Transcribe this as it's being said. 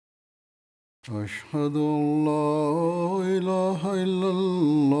أشهد أن لا إله إلا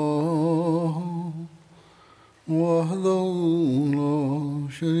الله وحده لا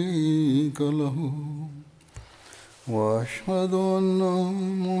شريك له وأشهد أن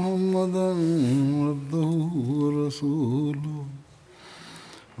محمدا عبده ورسوله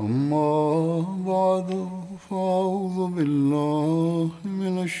أما بعد فأعوذ بالله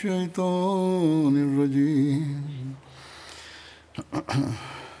من الشيطان الرجيم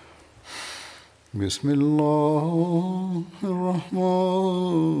بسم الله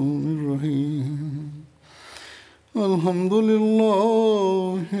الرحمن الرحيم الحمد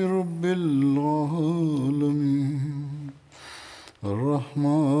لله رب العالمين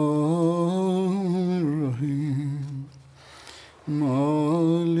الرحمن الرحيم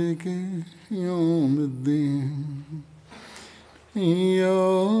مالك يوم الدين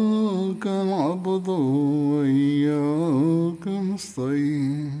إياك نعبد وإياك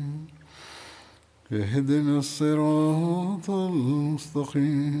نستعين اهدنا الصراط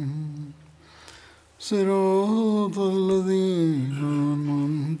المستقيم صراط الذين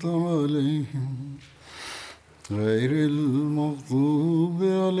أنعمت عليهم غير المغضوب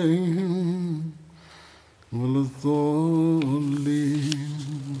عليهم ولا الضالين.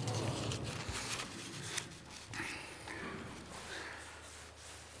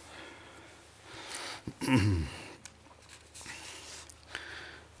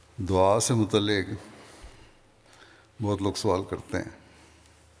 دعا سے متعلق بہت لوگ سوال کرتے ہیں.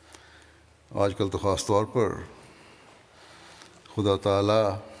 آج کل تو خاص طور پر خدا تعالیٰ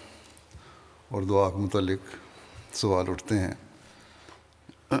اور دعا کے متعلق سوال اٹھتے ہیں.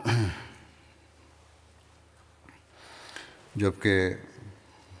 جبکہ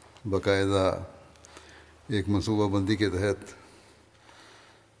باقاعدہ ایک منصوبہ بندی کے تحت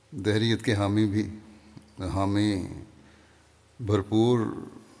دہریت کے حامی بھرپور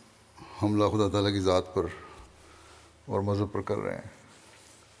حملہ خدا تعالیٰ کی ذات پر اور مذہب پر کر رہے ہیں.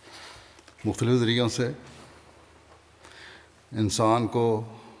 مختلف ذریعوں سے انسان کو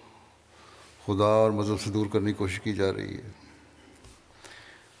خدا اور مذہب سے دور کرنے کی کوشش کی جا رہی ہے.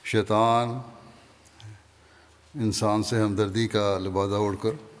 شیطان انسان سے ہمدردی کا لبادہ اوڑھ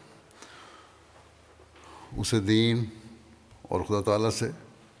کر اسے دین اور خدا تعالیٰ سے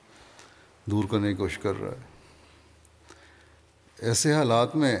دور کرنے کی کوشش کر رہا ہے. ایسے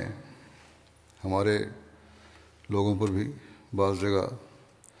حالات میں ہمارے لوگوں پر بھی بعض جگہ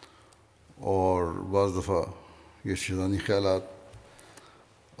اور بعض دفعہ یہ شیطانی خیالات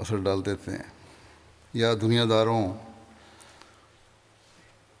اثر ڈال دیتے ہیں، یا دنیا داروں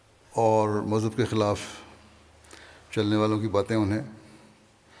اور مذہب کے خلاف چلنے والوں کی باتیں انہیں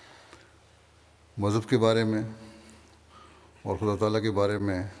مذہب کے بارے میں اور خدا تعالیٰ کے بارے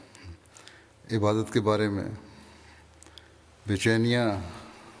میں، عبادت کے بارے میں بے چینیاں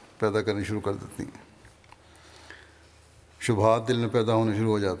پیدا کرنی شروع کر دیتی ہیں. شبہات دل میں پیدا ہونے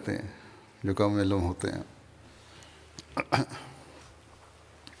شروع ہو جاتے ہیں جو کم علم ہوتے ہیں.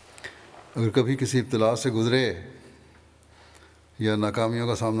 اگر کبھی کسی ابتلا سے گزرے یا ناکامیوں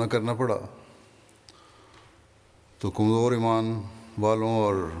کا سامنا کرنا پڑا تو کمزور ایمان والوں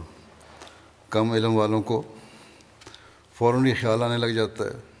اور کم علم والوں کو فوراً یہ خیال آنے لگ جاتا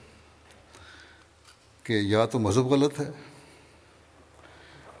ہے کہ یا تو مذہب غلط ہے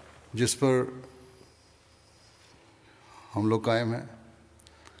جس پر ہم لوگ قائم ہیں،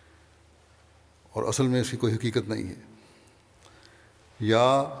 اور اصل میں اس کی کوئی حقیقت نہیں ہے، یا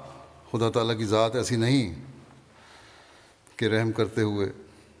خدا تعالیٰ کی ذات ایسی نہیں کہ رحم کرتے ہوئے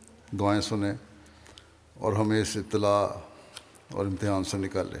دعائیں سنیں اور ہمیں اس ابتلا اور امتحان سے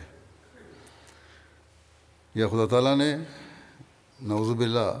نکالے، یا خدا تعالیٰ نے نعوذ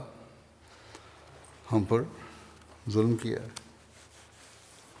باللہ ہم پر ظلم کیا ہے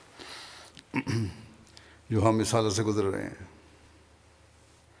جو ہم اس حالت سے گزر رہے ہیں.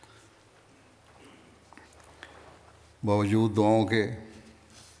 باوجود دعاؤں کے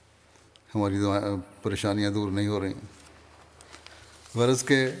ہماری پریشانیاں دور نہیں ہو رہی. غرض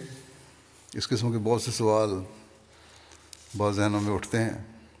کہ اس قسم کے بہت سے سوال بعض ذہنوں میں اٹھتے ہیں،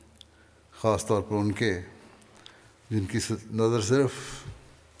 خاص طور پر ان کے جن کی نظر صرف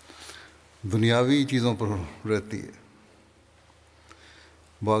دنیاوی چیزوں پر رہتی ہے.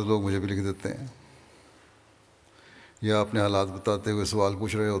 بعض لوگ مجھے بھی لکھ دیتے ہیں یا اپنے حالات بتاتے ہوئے سوال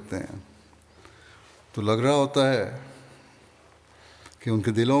پوچھ رہے ہوتے ہیں، تو لگ رہا ہوتا ہے کہ ان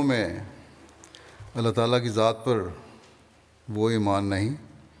کے دلوں میں اللہ تعالیٰ کی ذات پر وہ ایمان نہیں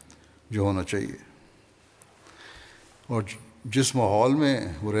جو ہونا چاہیے، اور جس ماحول میں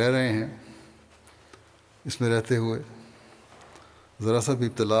وہ رہ رہے ہیں اس میں رہتے ہوئے ذرا سا بھی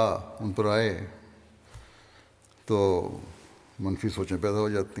ابتلا ان پر آئے تو منفی سوچیں پیدا ہو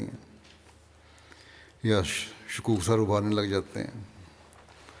جاتی ہیں. یا شکوک سر ابھارنے لگ جاتے ہیں.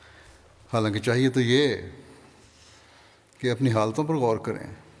 حالانکہ چاہیے تو یہ کہ اپنی حالتوں پر غور کریں،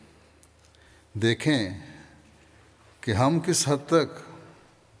 دیکھیں کہ ہم کس حد تک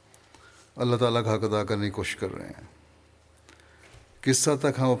اللہ تعالیٰ کا حق ادا کرنے کی کوشش کر رہے ہیں، کس حد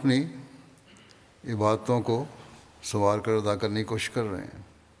تک ہم اپنی عبادتوں کو سنوار کر ادا کرنے کی کوشش کر رہے ہیں،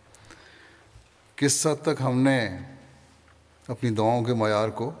 کس حد تک ہم نے اپنی دعاؤں کے معیار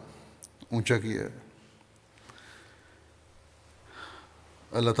کو اونچا کیا ہے.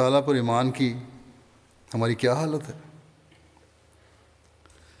 اللہ تعالیٰ پر ایمان کی ہماری کیا حالت ہے؟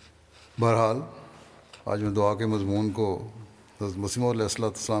 بہرحال آج میں دعا کے مضمون کو حضرت مسیح علیہ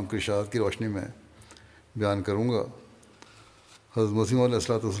السلام کی ارشاد کی روشنی میں بیان کروں گا. حضرت مسیح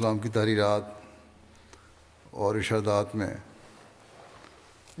علیہ السلام کی تحریرات اور ارشادات میں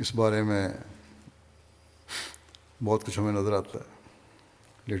اس بارے میں بہت کچھ ہمیں نظر آتا ہے،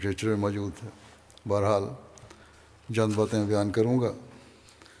 لٹریچر میں موجود ہے. بہرحال چند باتیں بیان کروں گا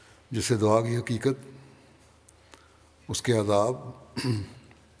جس سے دعا کی حقیقت، اس کے آداب،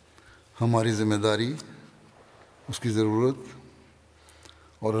 ہماری ذمہ داری، اس کی ضرورت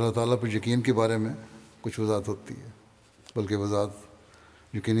اور اللہ تعالیٰ پر یقین کے بارے میں کچھ وضاحت ہوتی ہے، بلکہ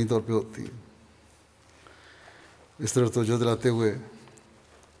وضاحت یقینی طور پہ ہوتی ہے. اس طرف توجہ دلاتے ہوئے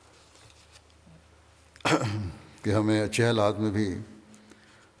کہ ہمیں اچھے حالات میں بھی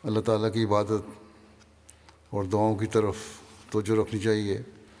اللہ تعالیٰ کی عبادت اور دعاؤں کی طرف توجہ رکھنی چاہیے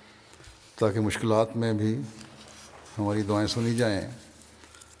تاکہ مشکلات میں بھی ہماری دعائیں سنی جائیں.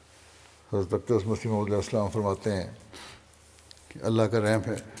 حضرت اقدس مسیح علیہ السلام فرماتے ہیں کہ اللہ کا رحم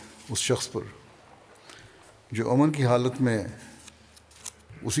ہے اس شخص پر جو امن کی حالت میں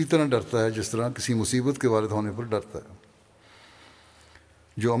اسی طرح ڈرتا ہے جس طرح کسی مصیبت کے وارد ہونے پر ڈرتا ہے.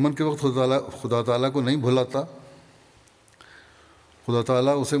 جو امن کے وقت خدا تعالیٰ کو نہیں بھلاتا، خدا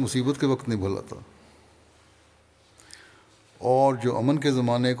تعالیٰ اسے مصیبت کے وقت نہیں بھلاتا. اور جو امن کے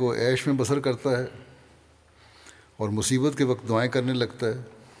زمانے کو عیش میں بسر کرتا ہے اور مصیبت کے وقت دعائیں کرنے لگتا ہے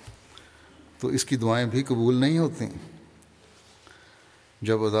تو اس کی دعائیں بھی قبول نہیں ہوتیں.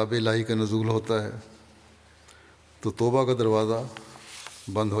 جب عذاب الہی کا نزول ہوتا ہے تو توبہ کا دروازہ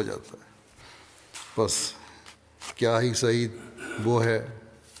بند ہو جاتا ہے. بس کیا ہی سعید وہ ہے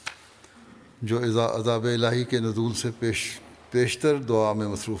جو عذاب الہی کے نزول سے پیشتر دعا میں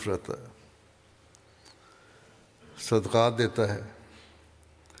مصروف رہتا ہے، صدقات دیتا ہے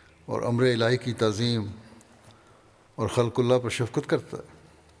اور امر الہی کی تعظیم اور خلق اللہ پر شفقت کرتا ہے،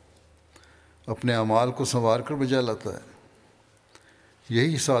 اپنے اعمال کو سنوار کر بجا لاتا ہے.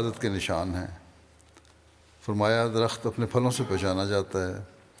 یہی سعادت کے نشان ہیں. فرمایا درخت اپنے پھلوں سے پہچانا جاتا ہے،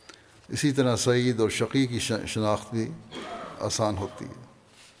 اسی طرح سعید اور شقی کی شناخت بھی آسان ہوتی ہے.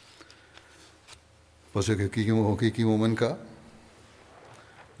 بس ایک حقیقی مومن کا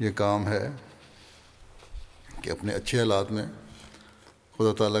یہ کام ہے کہ اپنے اچھے حالات میں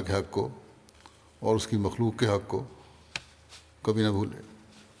خدا تعالیٰ کے حق کو اور اس کی مخلوق کے حق کو کبھی نہ بھولے.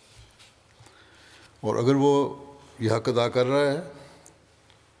 اور اگر وہ یہ حق ادا کر رہا ہے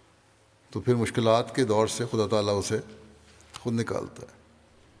تو پھر مشکلات کے دور سے خدا تعالیٰ اسے خود نکالتا ہے،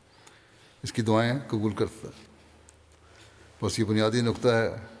 اس کی دعائیں قبول کرتا ہے. بس یہ بنیادی نقطہ ہے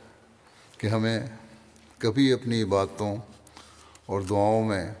کہ ہمیں کبھی اپنی عبادتوں اور دعاؤں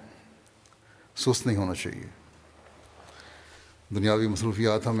میں سست نہیں ہونا چاہیے. دنیاوی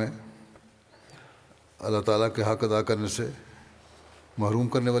مصروفیات ہمیں اللہ تعالیٰ کے حق ادا کرنے سے محروم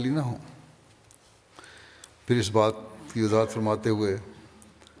کرنے والی نہ ہوں. پھر اس بات کی وضاحت فرماتے ہوئے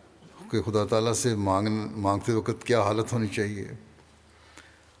کہ خدا تعالیٰ سے مانگتے وقت کیا حالت ہونی چاہیے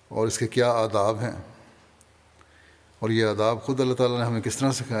اور اس کے کیا آداب ہیں، اور یہ آداب خود اللہ تعالیٰ نے ہمیں کس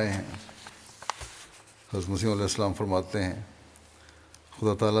طرح سکھائے ہیں. حضرت مسیح علیہ السلام فرماتے ہیں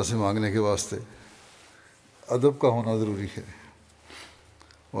خدا تعالیٰ سے مانگنے کے واسطے ادب کا ہونا ضروری ہے،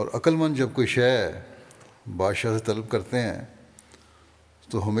 اور عقل مند جب کوئی شے بادشاہ سے طلب کرتے ہیں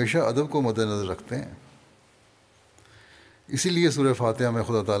تو ہمیشہ ادب کو مد نظر رکھتے ہیں. اسی لیے سورہ فاتحہ میں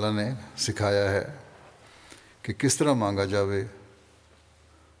خدا تعالیٰ نے سکھایا ہے کہ کس طرح مانگا جاوے،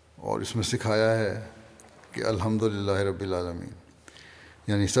 اور اس میں سکھایا ہے کہ الحمدللہ رب العالمین،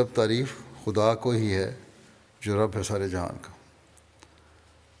 یعنی سب تعریف خدا کو ہی ہے جو رب ہے سارے جہان کا.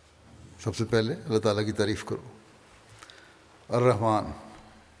 سب سے پہلے اللہ تعالیٰ کی تعریف کرو. الرحمن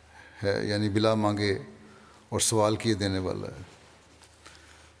ہے یعنی بلا مانگے اور سوال کیے دینے والا ہے.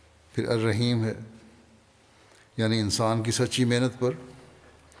 پھر الرحیم ہے یعنی انسان کی سچی محنت پر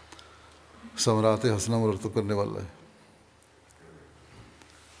ثمرات حسنہ مرتب کرنے والا ہے.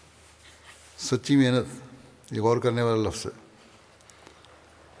 سچی محنت یہ غور کرنے والا لفظ ہے.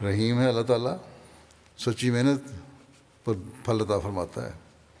 رحیم ہے اللہ تعالیٰ، سچی محنت پر پھل عطا فرماتا ہے.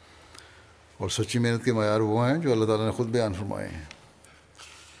 اور سچی محنت کے معیار وہ ہیں جو اللہ تعالیٰ نے خود بیان فرمائے ہیں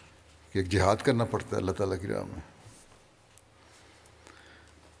کہ ایک جہاد کرنا پڑتا ہے اللہ تعالیٰ کی راہ میں.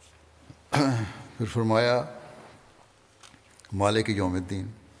 پھر فرمایا مالک یوم الدین،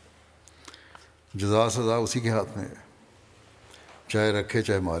 جزا سزا اسی کے ہاتھ میں ہے، چاہے رکھے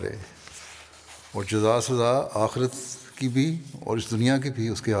چاہے مارے. اور جزا سزا آخرت کی بھی اور اس دنیا کی بھی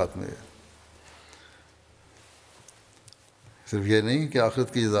اس کے ہاتھ میں ہے. صرف یہ نہیں کہ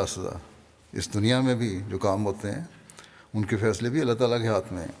آخرت کی جزا سزا، اس دنیا میں بھی جو کام ہوتے ہیں ان کے فیصلے بھی اللہ تعالیٰ کے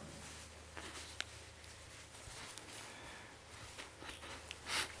ہاتھ میں ہیں.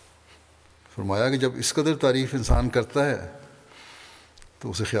 فرمایا کہ جب اس قدر تعریف انسان کرتا ہے تو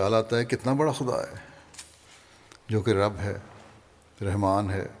اسے خیال آتا ہے کتنا بڑا خدا ہے جو کہ رب ہے، رحمان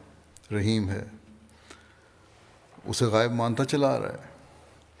ہے، رحیم ہے. اسے غائب مانتا چلا آ رہا ہے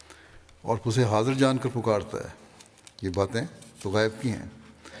اور اسے حاضر جان کر پکارتا ہے. یہ باتیں تو غائب کی ہیں.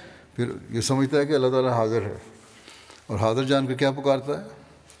 پھر یہ سمجھتا ہے کہ اللہ تعالیٰ حاضر ہے اور حاضر جان کر کیا پکارتا ہے؟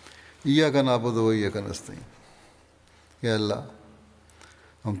 ایاک نعبد و ایاک نستعین، یا اللہ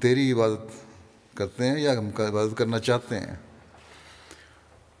ہم تیری عبادت کرتے ہیں یا ہم عبادت کرنا چاہتے ہیں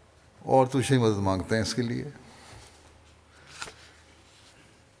اور تجھ سے مدد مانگتے ہیں اس کے لیے.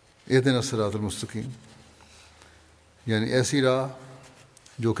 اہدنا الصراط المستقیم، یعنی ایسی راہ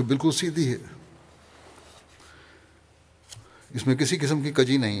جو کہ بالکل سیدھی ہے، اس میں کسی قسم کی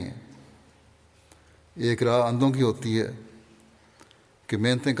کجی نہیں ہے. ایک راہ اندھوں کی ہوتی ہے کہ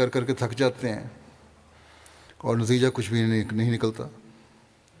محنتیں کر کر کے تھک جاتے ہیں اور نتیجہ کچھ بھی نہیں نکلتا،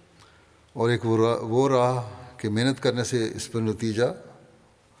 اور ایک وہ راہ کہ محنت کرنے سے اس پر نتیجہ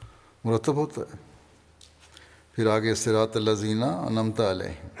مرتب ہوتا ہے. پھر آگے صراط الذین انعمت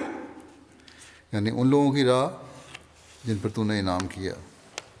علیہم، یعنی ان لوگوں کی راہ جن پر تو نے انعام کیا.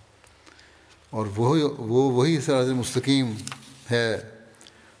 اور وہی صراط مستقیم ہے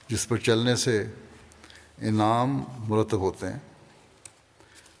جس پر چلنے سے انعام مرتب ہوتے ہیں.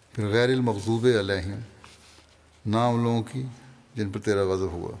 پھر غیر المغضوب علیہم، نہ ان لوگوں کی جن پر تیرا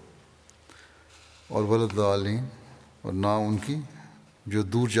غضب ہوا، اور ولاضالین، اور نہ ان کی جو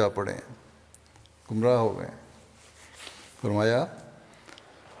دور جا پڑے ہیں، گمراہ ہو گئے. فرمایا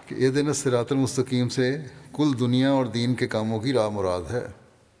کہ اہدنا الصراط المستقیم سے کل دنیا اور دین کے کاموں کی راہ مراد ہے.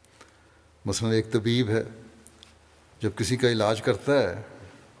 مثلا ایک طبیب ہے، جب کسی کا علاج کرتا ہے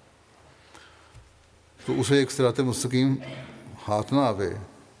تو اسے ایک صراط مستقیم ہاتھ نہ آوے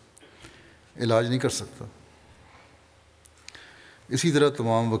علاج نہیں کر سکتا. اسی طرح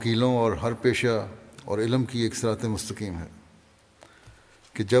تمام وکیلوں اور ہر پیشہ اور علم کی ایک صراط مستقیم ہے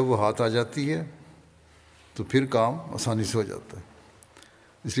کہ جب وہ ہاتھ آ جاتی ہے تو پھر کام آسانی سے ہو جاتا ہے.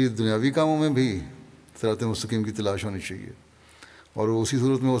 اس لیے دنیاوی کاموں میں بھی صراط مستقیم کی تلاش ہونی چاہیے، اور وہ اسی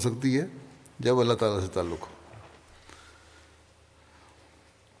صورت میں ہو سکتی ہے جب اللہ تعالیٰ سے تعلق ہو.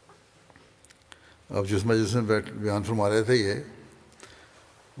 اب جس مجلس میں بیان فرما رہے تھے یہ،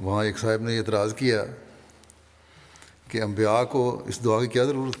 وہاں ایک صاحب نے یہ اعتراض کیا کہ انبیاء کو اس دعا کی کیا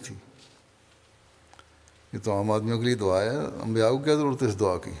ضرورت تھی؟ یہ تو عام آدمیوں کے لیے دعا ہے، انبیاء کو کیا ضرورت ہے اس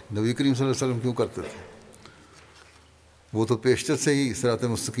دعا کی؟ نبی کریم صلی اللہ علیہ وسلم کیوں کرتے تھے؟ وہ تو پیشتر سے ہی صراط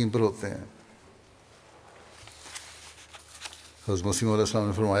مستقیم پر ہوتے ہیں. حضرت مسیح علیہ السلام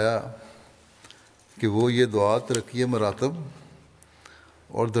نے فرمایا کہ وہ یہ دعا ترقی مراتب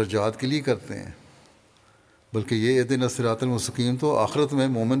اور درجات کے لیے کرتے ہیں، بلکہ یہ اہدنا الصراط المستقیم تو آخرت میں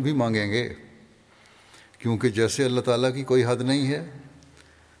مومن بھی مانگیں گے، کیونکہ جیسے اللہ تعالیٰ کی کوئی حد نہیں ہے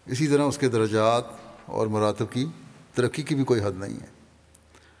اسی طرح اس کے درجات اور مراتب کی ترقی کی بھی کوئی حد نہیں ہے.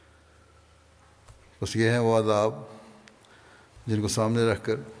 بس یہ ہیں وہ آداب جن کو سامنے رکھ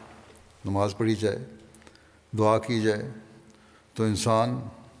کر نماز پڑھی جائے، دعا کی جائے تو انسان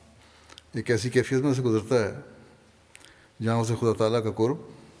ایک ایسی کیفیت میں سے گزرتا ہے جہاں اسے خدا تعالیٰ کا قرب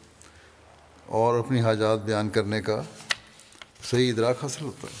اور اپنی حاجات بیان کرنے کا صحیح ادراک حاصل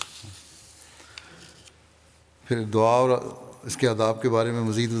ہوتا ہے. پھر دعا اور اس کے آداب کے بارے میں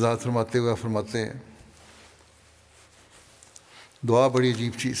مزید وضاحت فرماتے ہوئے فرماتے ہیں دعا بڑی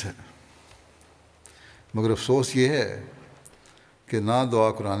عجیب چیز ہے، مگر افسوس یہ ہے کہ نہ دعا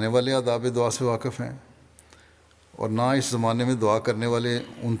کرانے والے آداب دعا سے واقف ہیں اور نہ اس زمانے میں دعا کرنے والے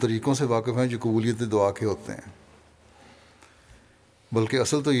ان طریقوں سے واقف ہیں جو قبولیت دعا کے ہوتے ہیں. بلکہ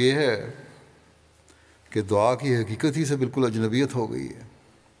اصل تو یہ ہے کہ دعا کی حقیقت ہی سے بالکل اجنبیت ہو گئی ہے.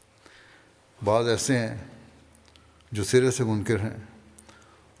 بعض ایسے ہیں جو سرے سے منکر ہیں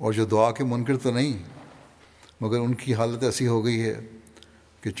اور جو دعا کے منکر تو نہیں، مگر ان کی حالت ایسی ہو گئی ہے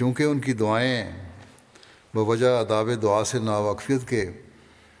کہ چونکہ ان کی دعائیں بوجہ آداب دعا سے ناواقفیت کے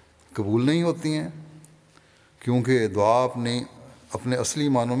قبول نہیں ہوتی ہیں، کیونکہ دعا اپنے اصلی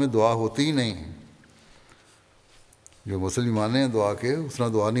معنوں میں دعا ہوتی ہی نہیں، جو مسلم مانے ہیں دعا کے، اس طرح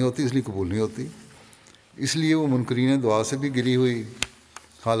دعا نہیں ہوتی، اس لیے قبول نہیں ہوتی. اس لیے وہ منکرین دعا سے بھی گری ہوئی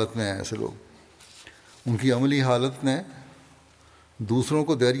حالت میں ہیں. ایسے لوگ، ان کی عملی حالت نے دوسروں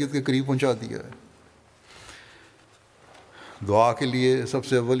کو دہریت کے قریب پہنچا دیا ہے. دعا کے لیے سب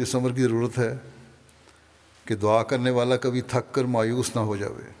سے اول اس امر کی ضرورت ہے کہ دعا کرنے والا کبھی تھک کر مایوس نہ ہو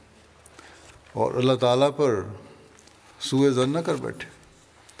جاوے اور اللہ تعالیٰ پر سوء ظن نہ کر بیٹھے،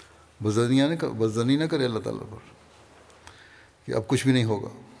 بدظنی نہ کرے اللہ تعالیٰ پر کہ اب کچھ بھی نہیں ہوگا.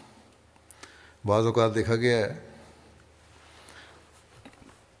 بعض اوقات دیکھا گیا ہے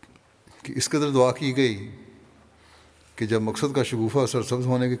کہ اس قدر دعا کی گئی کہ جب مقصد کا شگوفہ سرسبز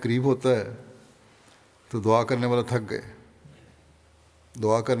ہونے کے قریب ہوتا ہے تو دعا کرنے والے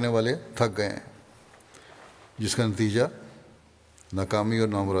تھک گئے ہیں، جس کا نتیجہ ناکامی اور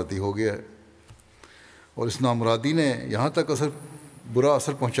نامرادی ہو گیا ہے. اور اس نامرادی نے یہاں تک برا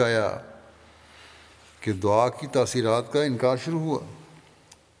اثر پہنچایا کہ دعا کی تاثیرات کا انکار شروع ہوا،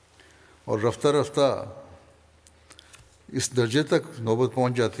 اور رفتہ رفتہ اس درجے تک نوبت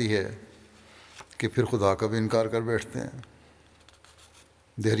پہنچ جاتی ہے کہ پھر خدا کا بھی انکار کر بیٹھتے ہیں.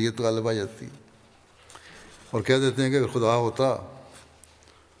 دہریت غالب آ جاتی اور کہہ دیتے ہیں کہ اگر خدا ہوتا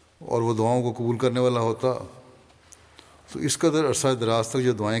اور وہ دعاؤں کو قبول کرنے والا ہوتا تو اس قدر عرصہ دراز تک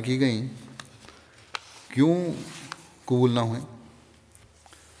جو دعائیں کی گئیں کیوں قبول نہ ہوئیں.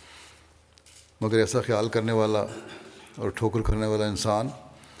 مگر ایسا خیال کرنے والا اور ٹھوکر کھانے والا انسان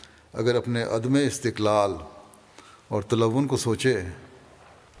اگر اپنے عدم استقلال اور تلون کو سوچے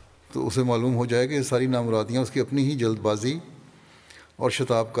تو اسے معلوم ہو جائے کہ یہ ساری نامرادیاں اس کی اپنی ہی جلد بازی اور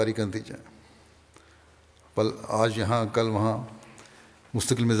شتاب کاری کا نتیجہ ہے. آج یہاں کل وہاں،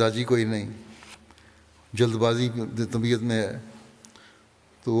 مستقل مزاجی کوئی نہیں، جلد بازی طبیعت میں ہے،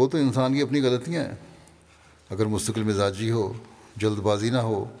 تو وہ تو انسان کی اپنی غلطیاں ہیں. اگر مستقل مزاجی ہو، جلد بازی نہ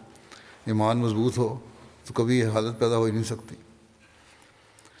ہو، ایمان مضبوط ہو تو کبھی یہ حالت پیدا ہو ہی نہیں سکتی.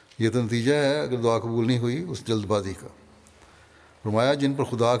 یہ تو نتیجہ ہے اگر دعا قبول نہیں ہوئی اس جلد بازی کا. فرمایا جن پر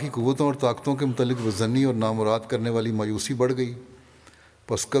خدا کی قوتوں اور طاقتوں کے متعلق بدظنی اور نامراد کرنے والی مایوسی بڑھ گئی،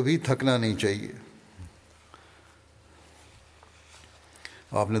 بس کبھی تھکنا نہیں چاہیے.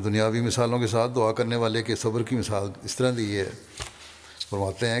 آپ نے دنیاوی مثالوں کے ساتھ دعا کرنے والے کے صبر کی مثال اس طرح دی ہے.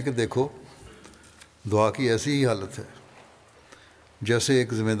 فرماتے ہیں کہ دیکھو دعا کی ایسی ہی حالت ہے جیسے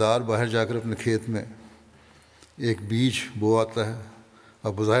ایک ذمہ دار باہر جا کر اپنے کھیت میں ایک بیج بو آتا ہے.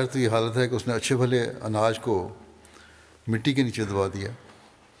 اب بظاہر تو یہ حالت ہے کہ اس نے اچھے بھلے اناج کو مٹی کے نیچے دبا دیا.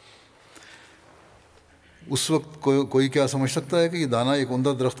 اس وقت کوئی کیا سمجھ سکتا ہے کہ یہ دانہ ایک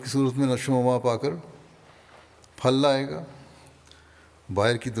عمدہ درخت کی صورت میں نشو و نما پا کر پھل لائے گا؟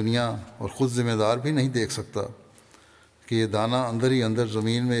 باہر کی دنیا اور خود ذمہ دار بھی نہیں دیکھ سکتا کہ یہ دانہ اندر ہی اندر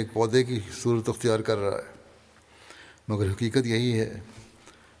زمین میں ایک پودے کی صورت اختیار کر رہا ہے. مگر حقیقت یہی ہے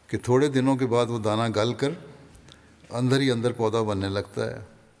کہ تھوڑے دنوں کے بعد وہ دانہ گل کر اندر ہی اندر پودا بننے لگتا ہے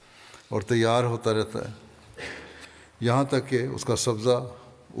اور تیار ہوتا رہتا ہے یہاں تک کہ اس کا سبزہ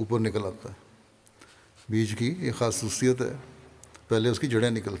اوپر نکل آتا ہے. بیج کی ایک خاص خصوصیت ہے، پہلے اس کی جڑیں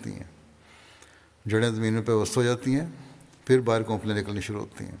نکلتی ہیں، جڑیں زمین میں پیوست ہو جاتی ہیں، پھر باہر کونپلیں نکلنی شروع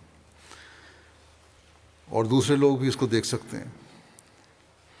ہوتی ہیں، اور دوسرے لوگ بھی اس کو دیکھ سکتے ہیں.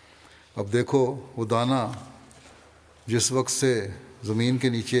 اب دیکھو وہ دانہ جس وقت سے زمین کے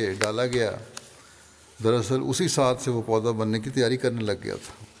نیچے ڈالا گیا دراصل اسی ساتھ سے وہ پودا بننے کی تیاری کرنے لگ گیا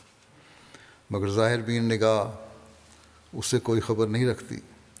تھا، مگر ظاہر بین نگاہ اس سے کوئی خبر نہیں رکھتی.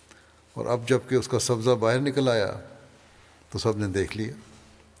 اور اب جب کہ اس کا سبزہ باہر نکل آیا تو سب نے دیکھ لیا.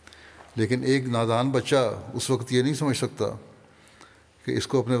 لیکن ایک نادان بچہ اس وقت یہ نہیں سمجھ سکتا کہ اس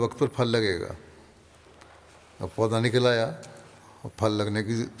کو اپنے وقت پر پھل لگے گا. اب پودا نکل آیا اور پھل لگنے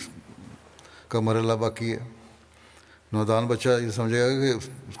کا مرحلہ باقی ہے. نادان بچہ یہ سمجھے گا کہ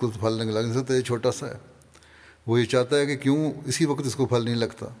اس کو پھل نہیں لگ سکتا، یہ چھوٹا سا ہے. وہ یہ چاہتا ہے کہ کیوں اسی وقت اس کو پھل نہیں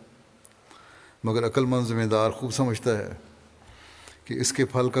لگتا. مگر عقل مند ذمہ دار خوب سمجھتا ہے کہ اس کے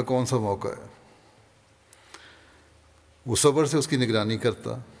پھل کا کون سا موقع ہے. وہ صبر سے اس کی نگرانی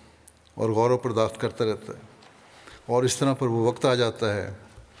کرتا اور غور و پرداخت کرتا رہتا ہے، اور اس طرح پر وہ وقت آ جاتا ہے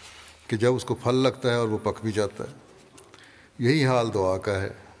کہ جب اس کو پھل لگتا ہے اور وہ پک بھی جاتا ہے. یہی حال دعا کا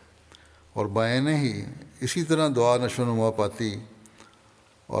ہے، اور بعینہ ہی اسی طرح دعا نشو و نما پاتی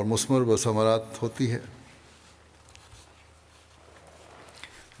اور مثمر و ثمرات ہوتی ہے.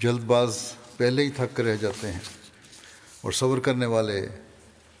 جلد باز پہلے ہی تھک کر رہ جاتے ہیں، اور صبر کرنے والے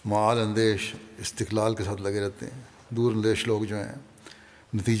معال اندیش استقلال کے ساتھ لگے رہتے ہیں. دور اندیش لوگ جو ہیں،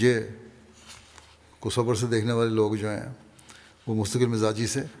 نتیجے کو صبر سے دیکھنے والے لوگ جو ہیں، وہ مستقل مزاجی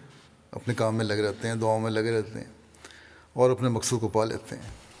سے اپنے کام میں لگے رہتے ہیں، دعاؤں میں لگے رہتے ہیں اور اپنے مقصد کو پا لیتے ہیں.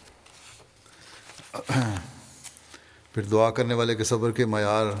 پھر دعا کرنے والے کے صبر کے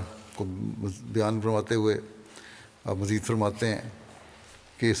معیار کو بیان فرماتے ہوئے آپ مزید فرماتے ہیں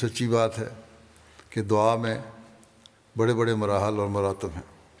کہ یہ سچی بات ہے کہ دعا میں بڑے بڑے مراحل اور مراتب ہیں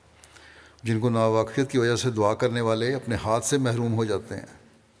جن کو ناواقفیت کی وجہ سے دعا کرنے والے اپنے ہاتھ سے محروم ہو جاتے ہیں.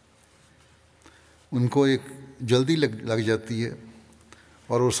 ان کو ایک جلدی لگ جاتی ہے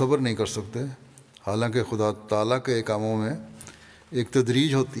اور وہ صبر نہیں کر سکتے، حالانکہ خدا تعالیٰ کے کاموں میں ایک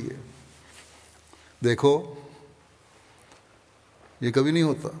تدریج ہوتی ہے. دیکھو، یہ کبھی نہیں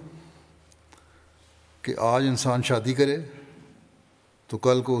ہوتا کہ آج انسان شادی کرے تو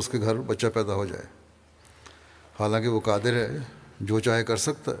کل کو اس کے گھر بچہ پیدا ہو جائے، حالانکہ وہ قادر ہے، جو چاہے کر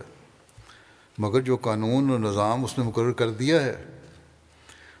سکتا ہے، مگر جو قانون اور نظام اس نے مقرر کر دیا ہے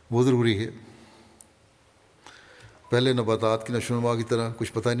وہ ضروری ہے. پہلے نباتات کی نشو و نما کی طرح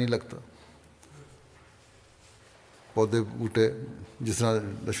کچھ پتہ ہی نہیں لگتا. پودے بوٹے جس طرح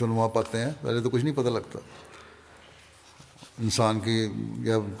نشو و نما پاتے ہیں، پہلے تو کچھ نہیں پتہ لگتا. انسان کی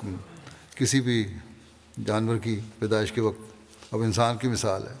یا کسی بھی جانور کی پیدائش کے وقت اب انسان کی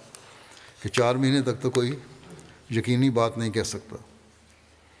مثال ہے کہ 4 مہینے تک تو کوئی یقینی بات نہیں کہہ سکتا،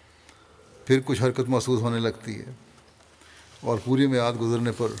 پھر کچھ حرکت محسوس ہونے لگتی ہے اور پوری میعاد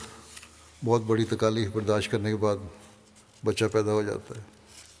گزرنے پر بہت بڑی تکالیف برداشت کرنے کے بعد بچہ پیدا ہو جاتا ہے.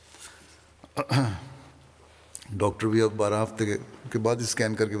 ڈاکٹر بھی اب 12 ہفتے کے بعد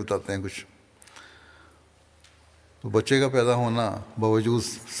اسکین کر کے بتاتے ہیں کچھ. تو بچے کا پیدا ہونا باوجود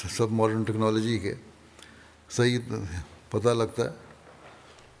سب ماڈرن ٹیکنالوجی کے صحیح پتہ لگتا ہے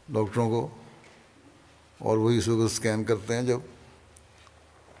ڈاکٹروں کو، اور وہی اس وقت اسکین کرتے ہیں جب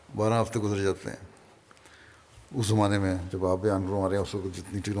 12 ہفتے گزر جاتے ہیں. اس زمانے میں جب آپ بیان کروا رہے ہیں اس وقت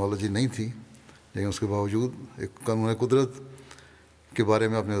جتنی ٹیکنالوجی نہیں تھی، لیکن اس کے باوجود ایک قانون قدرت کے بارے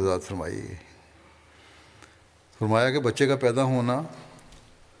میں آپ نے وضاحت فرمائی. فرمایا کہ بچے کا پیدا ہونا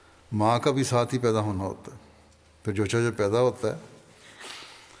ماں کا بھی ساتھ ہی پیدا ہونا ہوتا ہے. پھر جو پیدا ہوتا ہے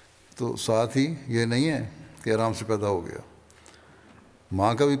تو ساتھ ہی یہ نہیں ہے کہ آرام سے پیدا ہو گیا،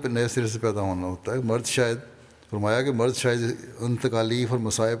 ماں کا بھی نئے سرے سے پیدا ہونا ہوتا ہے. فرمایا کہ مرد شاید ان تکالیف اور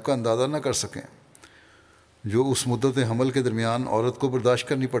مصائب کا اندازہ نہ کر سکیں جو اس مدت حمل کے درمیان عورت کو برداشت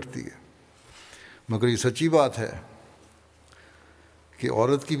کرنی پڑتی ہے، مگر یہ سچی بات ہے کہ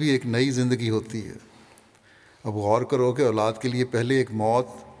عورت کی بھی ایک نئی زندگی ہوتی ہے. اب غور کرو کہ اولاد کے لیے پہلے ایک موت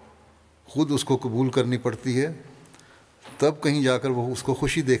خود اس کو قبول کرنی پڑتی ہے، تب کہیں جا کر وہ اس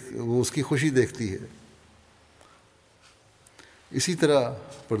کی خوشی دیکھتی ہے. اسی طرح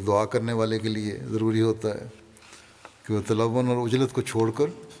پر دعا کرنے والے کے لیے ضروری ہوتا ہے کہ وہ تلون اور عجلت کو چھوڑ کر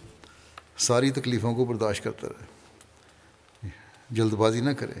ساری تکلیفوں کو برداشت کرتا رہے، جلد بازی نہ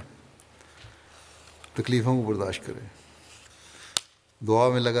کرے، تکلیفوں کو برداشت کرے، دعا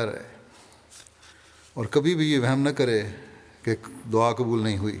میں لگا رہے، اور کبھی بھی یہ وہم نہ کرے کہ دعا قبول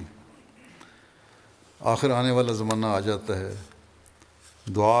نہیں ہوئی. آخر آنے والا زمانہ آ جاتا ہے،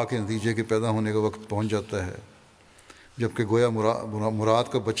 دعا کے نتیجے کے پیدا ہونے کا وقت پہنچ جاتا ہے، جب کہ گویا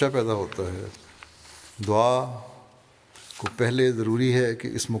مراد کا بچہ پیدا ہوتا ہے. دعا کو پہلے ضروری ہے کہ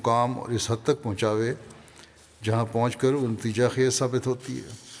اس مقام اور اس حد تک پہنچاوے جہاں پہنچ کر وہ نتیجہ خیز ثابت ہوتی ہے.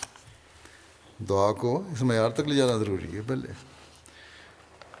 دعا کو اس معیار تک لے جانا ضروری ہے. پہلے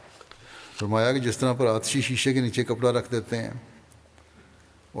فرمایا کہ جس طرح پر آتشی شیشے کے نیچے کپڑا رکھ دیتے ہیں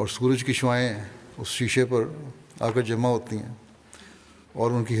اور سورج کی شعائیں اس شیشے پر آ کر جمع ہوتی ہیں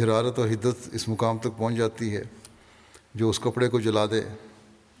اور ان کی حرارت اور حدت اس مقام تک پہنچ جاتی ہے جو اس کپڑے کو جلا دے،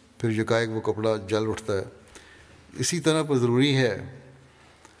 پھر یکایک وہ کپڑا جل اٹھتا ہے، اسی طرح پر ضروری ہے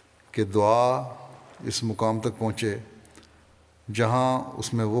کہ دعا اس مقام تک پہنچے جہاں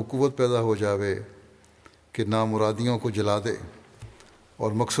اس میں وہ قوت پیدا ہو جاوے کہ نامرادیوں کو جلا دے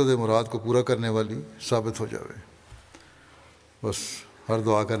اور مقصد مراد کو پورا کرنے والی ثابت ہو جاوے. بس ہر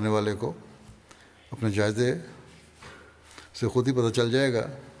دعا کرنے والے کو اپنے جائزے سے خود ہی پتہ چل جائے گا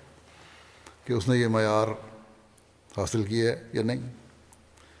کہ اس نے یہ معیار حاصل کیا ہے یا نہیں.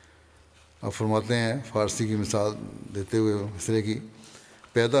 آپ فرماتے ہیں فارسی کی مثال دیتے ہوئے اس طرح کی،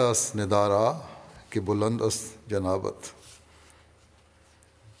 پیدا اس ندارا کہ بلند اس جنابت،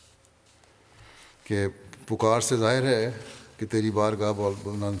 کہ پکار سے ظاہر ہے کہ تیری بارگاہ بہت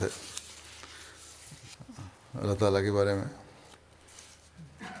بلند ہے. اللہ تعالیٰ کے بارے میں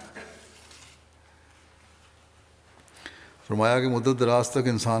فرمایا کہ مدت دراز تک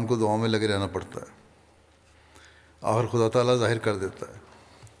انسان کو دعاؤں میں لگے رہنا پڑتا ہے، آخر خدا تعالیٰ ظاہر کر دیتا ہے.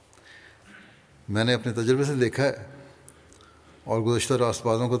 میں نے اپنے تجربے سے دیکھا ہے اور گزشتہ راست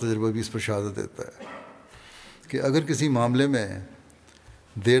بازوں کا تجربہ بھی اس پر شہادت دیتا ہے کہ اگر کسی معاملے میں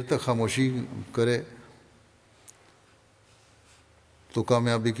دیر تک خاموشی کرے تو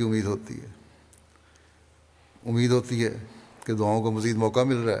کامیابی کی امید ہوتی ہے کہ دعاؤں کو مزید موقع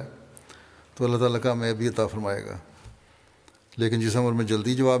مل رہا ہے تو اللہ تعالیٰ کامیابی عطا فرمائے گا. لیکن جس عمر میں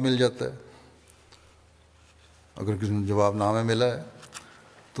جلدی جواب مل جاتا ہے، اگر کسی نے جواب نامہ ملا ہے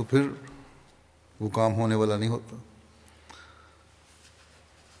تو پھر وہ کام ہونے والا نہیں ہوتا۔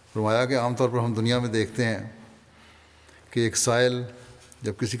 فرمایا کہ عام طور پر ہم دنیا میں دیکھتے ہیں کہ ایک سائل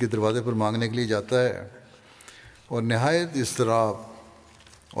جب کسی کے دروازے پر مانگنے کے لیے جاتا ہے اور نہایت اضطراب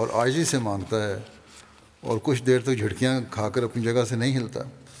اور عاجزی سے مانگتا ہے اور کچھ دیر تک جھٹکیاں کھا کر اپنی جگہ سے نہیں ہلتا،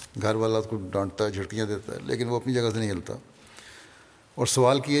 گھر والا اس کو ڈانٹتا ہے، جھٹکیاں دیتا ہے، لیکن وہ اپنی جگہ سے نہیں ہلتا اور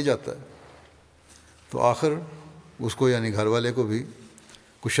سوال کیے جاتا ہے، تو آخر اس کو یعنی گھر والے کو بھی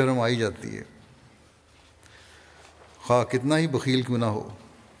کچھ شرم آئی جاتی ہے، خواہ کتنا ہی بخیل کیوں نہ ہو،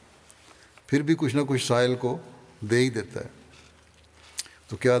 پھر بھی کچھ نہ کچھ سائل کو دے ہی دیتا ہے۔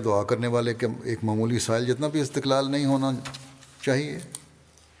 تو کیا دعا کرنے والے کے ایک معمولی سائل جتنا بھی استقلال نہیں ہونا چاہیے؟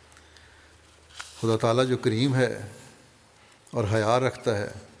 خدا تعالیٰ جو کریم ہے اور حیا رکھتا ہے،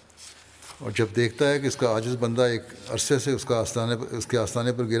 اور جب دیکھتا ہے کہ اس کا عاجز بندہ ایک عرصے سے اس کے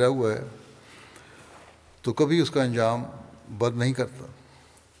آستانے پر گرا ہوا ہے، تو کبھی اس کا انجام بد نہیں کرتا۔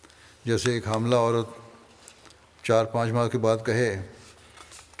 جیسے ایک حاملہ عورت 4-5 ماہ کے بعد کہے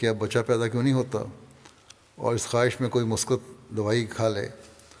کہ اب بچہ پیدا کیوں نہیں ہوتا، اور اس خواہش میں کوئی مثبت دوائی کھا لے،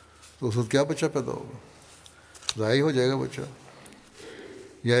 تو اس وقت کیا بچہ پیدا ہوگا؟ ضائع ہو جائے گا بچہ،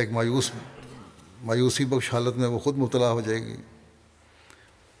 یا ایک مایوسی بخش حالت میں وہ خود مبتلا ہو جائے گی۔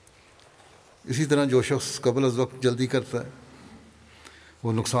 اسی طرح جو شخص قبل از وقت جلدی کرتا ہے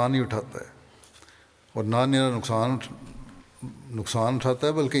وہ نقصان ہی اٹھاتا ہے، اور نہ نیا نقصان اٹھاتا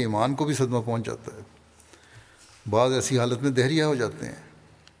ہے بلکہ ایمان کو بھی صدمہ پہنچ جاتا ہے۔ بعض ایسی حالت میں دہریہ ہو جاتے ہیں۔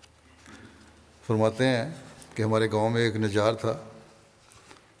 فرماتے ہیں کہ ہمارے گاؤں میں ایک نجار تھا،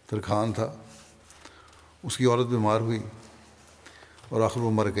 ترکھان تھا، اس کی عورت بیمار ہوئی اور آخر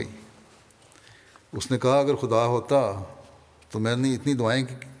وہ مر گئی۔ اس نے کہا اگر خدا ہوتا تو میں نے اتنی دعائیں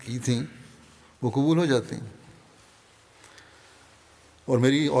کی تھیں وہ قبول ہو جاتی اور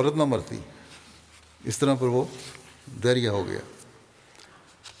میری عورت نہ مرتی۔ اس طرح پر وہ دہریہ ہو گیا۔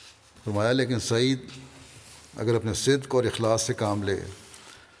 فرمایا لیکن سعید اگر اپنے صدق اور اخلاص سے کام لے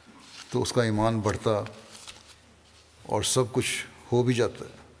تو اس کا ایمان بڑھتا اور سب کچھ ہو بھی جاتا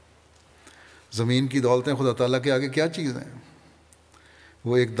ہے۔ زمین کی دولتیں خدا تعالیٰ کے آگے کیا چیز ہیں؟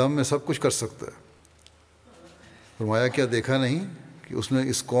 وہ ایک دم میں سب کچھ کر سکتا ہے۔ فرمایا کیا دیکھا نہیں کہ اس نے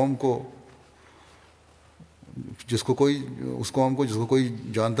اس قوم کو جس کو کوئی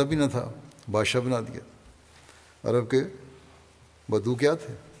جانتا بھی نہ تھا بادشاہ بنا دیا۔ عرب کے بدو کیا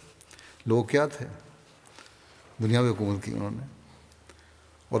تھے، لوگ کیا تھے، دنیا میں حکومت کی انہوں نے،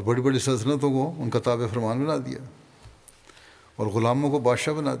 اور بڑی بڑی سلطنتوں کو ان کا تابع فرمان بنا دیا اور غلاموں کو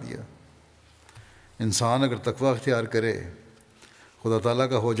بادشاہ بنا دیا۔ انسان اگر تقوی اختیار کرے، خدا تعالیٰ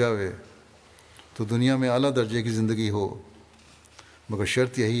کا ہو جاوے، تو دنیا میں اعلیٰ درجے کی زندگی ہو، مگر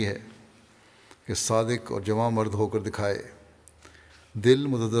شرط یہی ہے کہ صادق اور جواں مرد ہو کر دکھائے، دل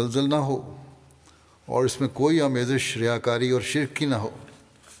متزلزل نہ ہو اور اس میں کوئی آمیزش ریاکاری اور شرک کی نہ ہو۔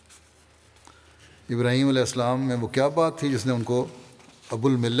 ابراہیم علیہ السلام میں وہ کیا بات تھی جس نے ان کو ابو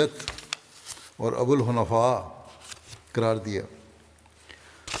الملت اور ابو الحنفاء قرار دیا،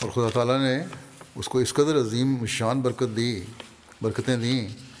 اور خدا تعالیٰ نے اس کو اس قدر عظیم شان برکتیں دیں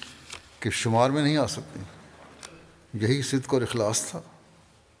کہ شمار میں نہیں آ سکتی۔ یہی صدق اور اخلاص تھا۔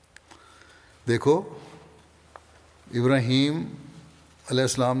 دیکھو ابراہیم علیہ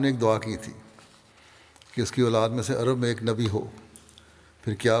السلام نے ایک دعا کی تھی کہ اس کی اولاد میں سے عرب میں ایک نبی ہو،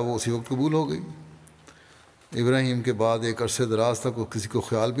 پھر کیا وہ اسی وقت قبول ہو گئی؟ ابراہیم کے بعد ایک عرصے دراز تک کسی کو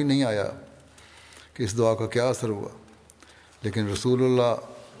خیال بھی نہیں آیا کہ اس دعا کا کیا اثر ہوا، لیکن رسول اللہ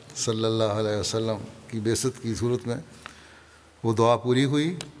صلی اللہ علیہ وسلم کی بعثت کی صورت میں وہ دعا پوری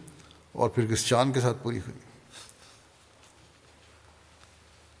ہوئی، اور پھر کس چاند کے ساتھ پوری ہوئی۔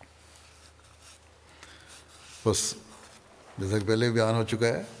 بس جیسا کہ پہلے بیان ہو چکا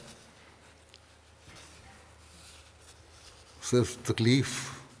ہے، صرف تکلیف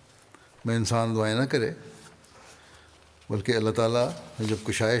میں انسان دعائیں نہ کرے، بلکہ اللہ تعالیٰ نے جب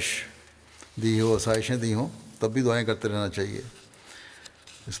کشائش دی ہو، آسائشیں دی ہوں، تب بھی دعائیں کرتے رہنا چاہیے۔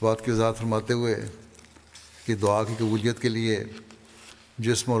 اس بات کی وضاحت فرماتے ہوئے کہ دعا کی قبولیت کے لیے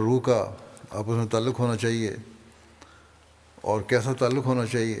جسم اور روح کا آپس میں تعلق ہونا چاہیے، اور کیسا تعلق ہونا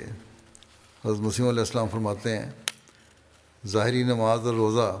چاہیے؟ حضرت مسیح علیہ السلام فرماتے ہیں ظاہری نماز اور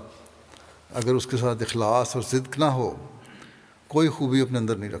روزہ اگر اس کے ساتھ اخلاص اور صدق نہ ہو، کوئی خوبی اپنے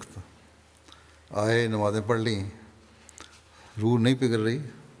اندر نہیں رکھتا۔ آئے نمازیں پڑھ لیں، روح نہیں پگھل رہی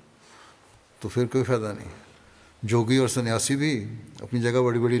تو پھر کوئی فائدہ نہیں۔ جوگی اور سنیاسی بھی اپنی جگہ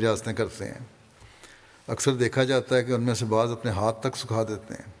بڑی بڑی ریاستیں کرتے ہیں، اکثر دیکھا جاتا ہے کہ ان میں سے بعض اپنے ہاتھ تک سکھا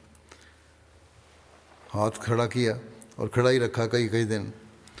دیتے ہیں۔ ہاتھ کھڑا کیا اور کھڑا ہی رکھا کئی دن،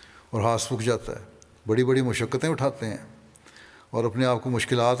 اور ہاتھ سوکھ جاتا ہے، بڑی بڑی مشقتیں اٹھاتے ہیں اور اپنے آپ کو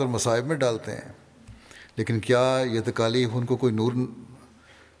مشکلات اور مصائب میں ڈالتے ہیں، لیکن کیا یہ تکالیف ان کو کوئی نور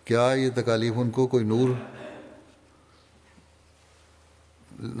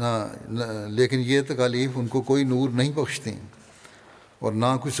لیکن یہ تکالیف ان کو کوئی نور نہیں بخشتی اور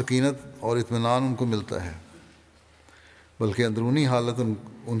نہ کوئی سکینت اور اطمینان ان کو ملتا ہے، بلکہ اندرونی حالت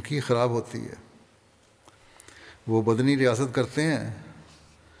ان کی خراب ہوتی ہے۔ وہ بدنی ریاست کرتے ہیں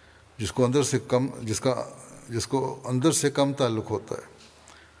جس کو اندر سے کم تعلق ہوتا ہے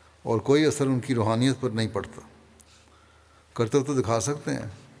اور کوئی اثر ان کی روحانیت پر نہیں پڑتا۔ کرتے تو دکھا سکتے ہیں،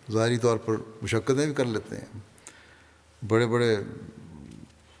 ظاہری طور پر مشقتیں بھی کر لیتے ہیں، بڑے بڑے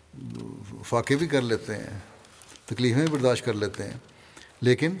فاقے بھی کر لیتے ہیں، تکلیفیں بھی برداشت کر لیتے ہیں،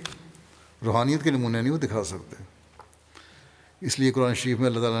 لیکن روحانیت کے نمونے نہیں وہ دکھا سکتے۔ اس لیے قرآن شریف میں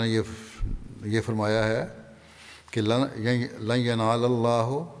اللہ تعالیٰ نے یہ فرمایا ہے کہ لن ینال اللہ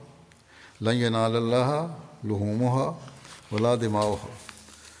لحومها ولا دماؤها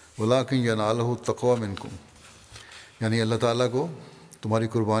ولکن ینالہ التقوی منکم، یعنی اللہ تعالیٰ کو تمہاری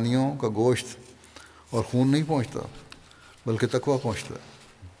قربانیوں کا گوشت اور خون نہیں پہنچتا بلکہ تقوی پہنچتا ہے۔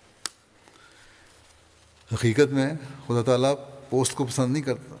 حقیقت میں خدا تعالیٰ پوسٹ کو پسند نہیں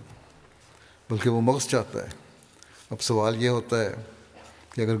کرتا بلکہ وہ مغز چاہتا ہے۔ اب سوال یہ ہوتا ہے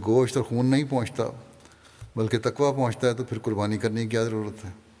کہ اگر گوشت اور خون نہیں پہنچتا بلکہ تقوی پہنچتا ہے تو پھر قربانی کرنے کی کیا ضرورت ہے؟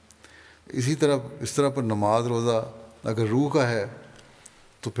 اس طرح پر نماز روزہ اگر روح کا ہے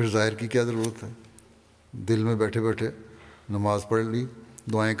تو پھر ظاہر کی کیا ضرورت ہے؟ دل میں بیٹھے بیٹھے نماز پڑھ لی،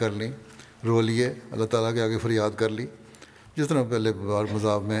 دعائیں کر لیں، رو لیے، اللہ تعالیٰ کے آگے فریاد کر لی، جس طرح پہلے بار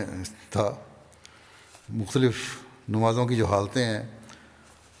مذہب میں تھا۔ مختلف نمازوں کی جو حالتیں ہیں،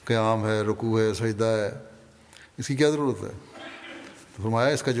 قیام ہے، رکوع ہے، سجدہ ہے، اس کی کیا ضرورت ہے؟ تو فرمایا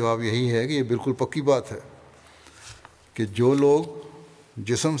اس کا جواب یہی ہے کہ یہ بالکل پکی بات ہے کہ جو لوگ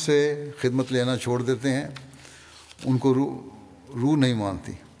جسم سے خدمت لینا چھوڑ دیتے ہیں ان کو روح نہیں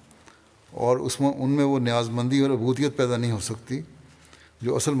مانتی، اور ان میں وہ نیاز مندی اور عبودیت پیدا نہیں ہو سکتی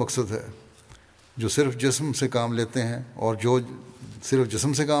جو اصل مقصد ہے۔ جو صرف جسم سے کام لیتے ہیں اور جو صرف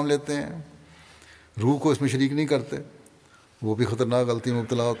جسم سے کام لیتے ہیں، روح کو اس میں شریک نہیں کرتے، وہ بھی خطرناک غلطی میں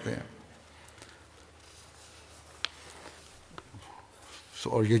مبتلا ہوتے ہیں۔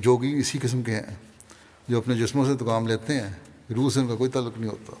 اور یہ جوگی اسی قسم کے ہیں جو اپنے جسموں سے تو کام لیتے ہیں، روح سے ان کا کوئی تعلق نہیں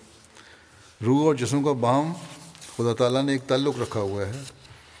ہوتا۔ روح اور جسم کا باہم خدا تعالیٰ نے ایک تعلق رکھا ہوا ہے،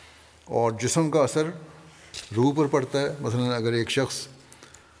 اور جسم کا اثر روح پر پڑتا ہے۔ مثلا اگر ایک شخص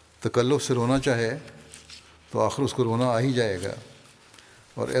تکلف سے رونا چاہے تو آخر اس کو رونا آ ہی جائے گا،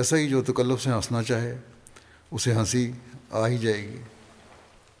 اور ایسا ہی جو تکلف سے ہنسنا چاہے اسے ہنسی آ ہی جائے گی۔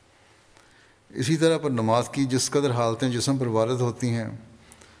 اسی طرح پر نماز کی جس قدر حالتیں جسم پر وارد ہوتی ہیں،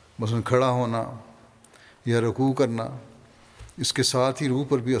 مثلا کھڑا ہونا یا رکوع کرنا، اس کے ساتھ ہی روح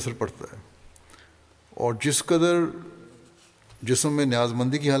پر بھی اثر پڑتا ہے، اور جس قدر جسم میں نیاز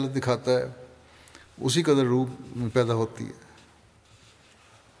مندی کی حالت دکھاتا ہے اسی قدر روح میں پیدا ہوتی ہے۔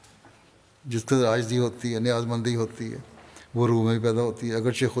 جس قدر عاجزی ہوتی ہے، نیاز مندی ہوتی ہے، وہ روح میں بھی پیدا ہوتی ہے۔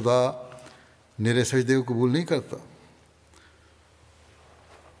 اگرچہ خدا میرے سجدے کو قبول نہیں کرتا،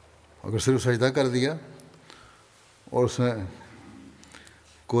 اگر صرف سجدہ کر دیا اور اس میں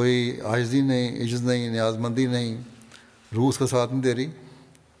کوئی عاجزی نہیں، عجز نہیں، نیاز مندی نہیں، روح اس کا ساتھ نہیں دے رہی،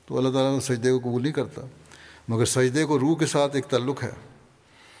 تو اللہ تعالیٰ اس سجدے کو قبول نہیں کرتا۔ مگر سجدے کو روح کے ساتھ ایک تعلق ہے،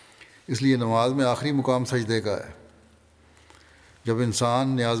 اس لیے نماز میں آخری مقام سجدے کا ہے۔ جب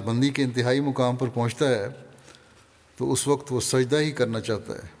انسان نیاز بندی کے انتہائی مقام پر پہنچتا ہے تو اس وقت وہ سجدہ ہی کرنا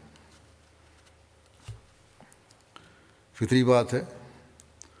چاہتا ہے۔ فطری بات ہے،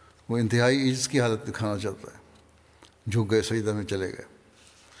 وہ انتہائی عجز کی حالت دکھانا چاہتا ہے، جھک گئے، سجدہ میں چلے گئے۔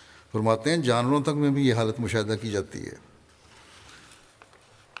 فرماتے ہیں جانوروں تک میں بھی یہ حالت مشاہدہ کی جاتی ہے۔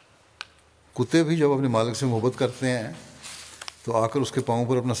 کتے بھی جب اپنے مالک سے محبت کرتے ہیں تو آ کر اس کے پاؤں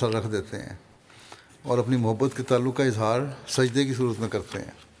پر اپنا سر رکھ دیتے ہیں اور اپنی محبت کے تعلق کا اظہار سجدے کی صورت میں کرتے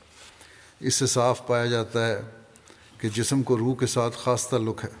ہیں۔ اس سے صاف پایا جاتا ہے کہ جسم کو روح کے ساتھ خاص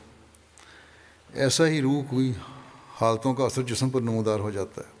تعلق ہے۔ ایسا ہی روح کی حالتوں کا اثر جسم پر نمودار ہو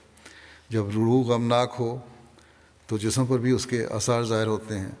جاتا ہے۔ جب روح غمناک ہو تو جسم پر بھی اس کے آثار ظاہر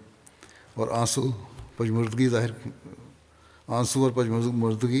ہوتے ہیں، اور آنسو اور پژمردگی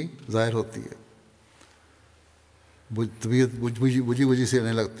ظاہر ہوتی ہے، طبیعت بجھی سے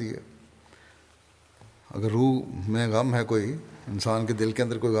آنے لگتی ہے۔ اگر روح میں غم ہے، کوئی انسان کے دل کے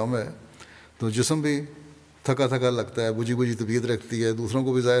اندر کوئی غم ہے تو جسم بھی تھکا تھکا لگتا ہے، بجھی طبیعت رکھتی ہے، دوسروں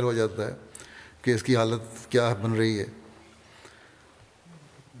کو بھی ظاہر ہو جاتا ہے کہ اس کی حالت کیا بن رہی ہے۔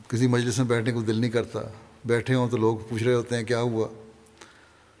 کسی مجلس میں بیٹھنے کو دل نہیں کرتا، بیٹھے ہوں تو لوگ پوچھ رہے ہوتے ہیں کیا ہوا۔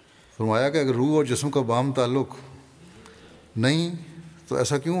 فرمایا کہ اگر روح اور جسم کا باہم تعلق نہیں تو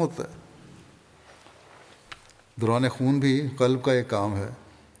ایسا کیوں ہوتا ہے؟ دوران خون بھی قلب کا ایک کام ہے،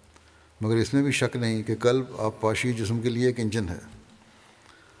 مگر اس میں بھی شک نہیں کہ قلب آبپاشی جسم کے لیے ایک انجن ہے.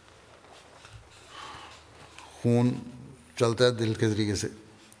 خون چلتا ہے دل کے ذریعے سے،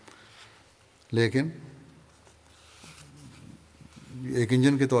 لیکن ایک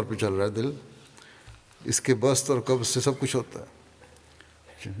انجن کے طور پہ چل رہا ہے دل. اس کے بست اور قبض سے سب کچھ ہوتا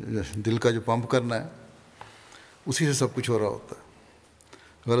ہے. دل کا جو پمپ کرنا ہے اسی سے سب کچھ ہو رہا ہوتا ہے.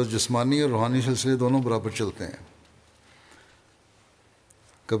 غرض جسمانی اور روحانی سلسلے دونوں برابر چلتے ہیں.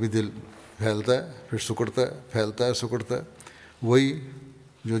 کبھی دل پھیلتا ہے پھر سکڑتا ہے، پھیلتا ہے سکڑتا ہے. وہی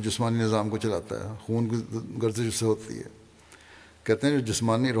جو جسمانی نظام کو چلاتا ہے، خون کی گردش اس سے ہوتی ہے. کہتے ہیں جو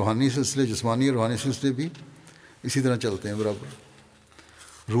جسمانی روحانی سلسلے، جسمانی اور روحانی سلسلے بھی اسی طرح چلتے ہیں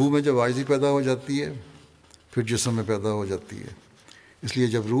برابر. روح میں جب عاجزی پیدا ہو جاتی ہے پھر جسم میں پیدا ہو جاتی ہے. اس لیے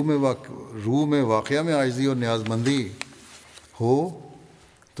جب روح میں واقعہ میں عاجزی اور نیاز مندی ہو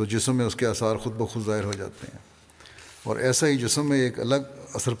تو جسم میں اس کے آثار خود بخود ظاہر ہو جاتے ہیں. اور ایسا ہی جسم میں ایک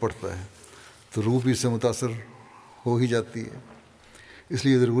الگ اثر پڑتا ہے تو روح بھی اس سے متاثر ہو ہی جاتی ہے. اس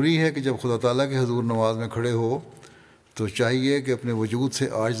لیے ضروری ہے کہ جب خدا تعالیٰ کے حضور نماز میں کھڑے ہو تو چاہیے کہ اپنے وجود سے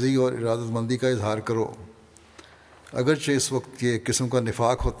عاجزی اور ارادت مندی کا اظہار کرو. اگرچہ اس وقت یہ ایک قسم کا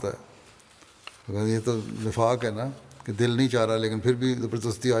نفاق ہوتا ہے، اگر یہ تو نفاق ہے نا کہ دل نہیں چاہ رہا لیکن پھر بھی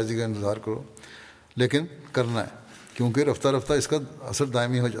زبردستی عاجزی کا اظہار کرو، لیکن کرنا ہے کیونکہ رفتہ رفتہ اس کا اثر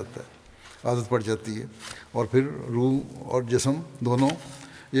دائمی ہو جاتا ہے، عادت پڑ جاتی ہے، اور پھر روح اور جسم دونوں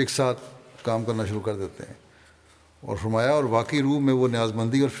ایک ساتھ کام کرنا شروع کر دیتے ہیں. اور فرمایا اور واقعی روح میں وہ نیاز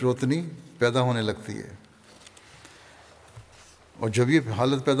مندی اور فروتنی پیدا ہونے لگتی ہے. اور جب یہ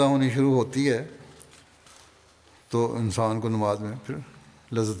حالت پیدا ہونی شروع ہوتی ہے تو انسان کو نماز میں پھر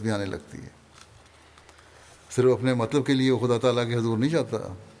لذت بھی آنے لگتی ہے. صرف اپنے مطلب کے لیے وہ خدا تعالیٰ کے حضور نہیں جاتا،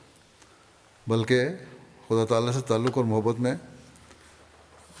 بلکہ خدا تعالیٰ سے تعلق اور محبت میں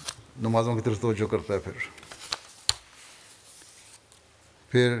نمازوں کی طرف توجہ کرتا ہے.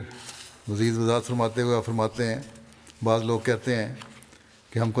 پھر مزید وضاحت فرماتے ہوئے آپ فرماتے ہیں بعض لوگ کہتے ہیں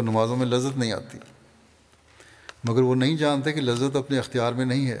کہ ہم کو نمازوں میں لذت نہیں آتی، مگر وہ نہیں جانتے کہ لذت اپنے اختیار میں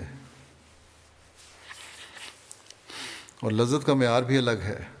نہیں ہے، اور لذت کا معیار بھی الگ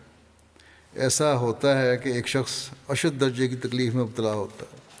ہے. ایسا ہوتا ہے کہ ایک شخص اشد درجے کی تکلیف میں مبتلا ہوتا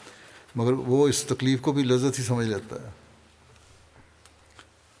ہے مگر وہ اس تکلیف کو بھی لذت ہی سمجھ لیتا ہے.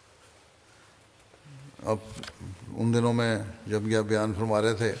 اب ان دنوں میں جب یہ بیان فرما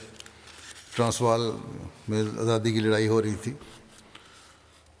رہے تھے ٹرانسوال میں آزادی کی لڑائی ہو رہی تھی،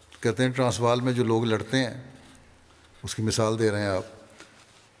 کہتے ہیں ٹرانسوال میں جو لوگ لڑتے ہیں اس کی مثال دے رہے ہیں آپ،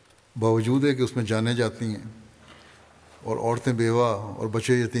 باوجود ہے کہ اس میں جانیں جاتی ہیں اور عورتیں بیوہ اور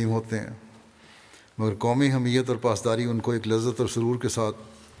بچے یتیم ہوتے ہیں، مگر قومی حمیت اور پاسداری ان کو ایک لذت اور سرور کے ساتھ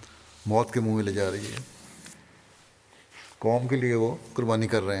موت کے منہ میں لے جا رہی ہے. قوم کے لیے وہ قربانی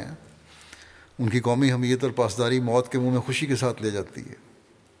کر رہے ہیں، ان کی قومی حمیت اور پاسداری موت کے منہ میں خوشی کے ساتھ لے جاتی ہے.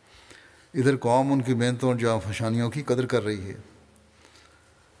 ادھر قوم ان کی محنتوں اور جاں فشانیوں کی قدر کر رہی ہے،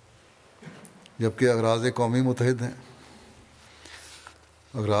 جبکہ اغراض قومی متحد ہیں.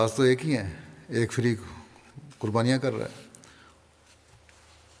 اغراض تو ایک ہی ہیں، ایک فریق قربانیاں کر رہا ہے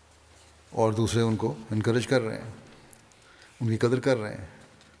اور دوسرے ان کو انکریج کر رہے ہیں، ان کی قدر کر رہے ہیں.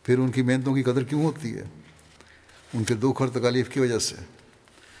 پھر ان کی محنتوں کی قدر کیوں ہوتی ہے؟ ان کے دکھ اور تکالیف کی وجہ سے،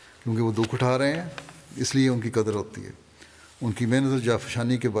 کیونکہ وہ دکھ اٹھا رہے ہیں اس لیے ان کی قدر ہوتی ہے. ان کی محنت اور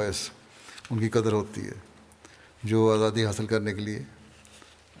جافشانی کے باعث ان کی قدر ہوتی ہے جو آزادی حاصل کرنے کے لیے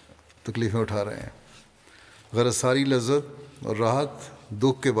تکلیفیں اٹھا رہے ہیں. غرض ساری لذت اور راحت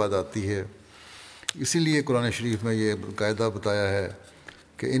دکھ کے بعد آتی ہے. اسی لیے قرآن شریف میں یہ قاعدہ بتایا ہے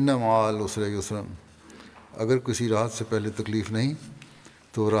کہ ان مع العسر یسرا، اگر کسی راحت سے پہلے تکلیف نہیں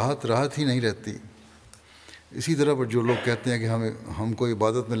تو راحت ہی نہیں رہتی. اسی طرح پر جو لوگ کہتے ہیں کہ ہم کو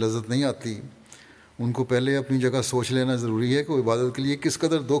عبادت میں لذت نہیں آتی، ان کو پہلے اپنی جگہ سوچ لینا ضروری ہے کہ وہ عبادت کے لیے کس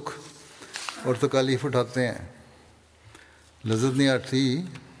قدر دکھ اور تکالیف اٹھاتے ہیں. لذت نہیں آتی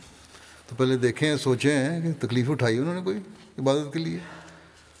تو پہلے دیکھیں سوچیں کہ تکلیف اٹھائی انہوں نے کوئی عبادت کے لیے.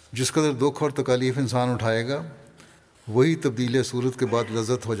 جس قدر دکھ اور تکالیف انسان اٹھائے گا وہی تبدیل صورت کے بعد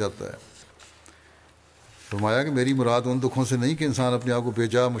لذت ہو جاتا ہے. فرمایا کہ میری مراد ان دکھوں سے نہیں کہ انسان اپنے آپ کو بے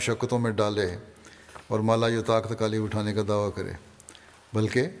جا مشقتوں میں ڈالے اور مالا یطاق تکالیف اٹھانے کا دعویٰ کرے،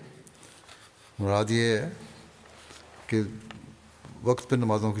 بلکہ مراد یہ ہے کہ وقت پہ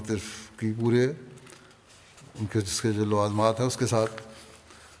نمازوں کی طرف کی پورے ان کے جس کے جو لوازمات ہیں اس کے ساتھ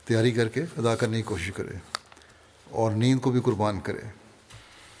تیاری کر کے ادا کرنے کی کوشش کرے، اور نیند کو بھی قربان کرے،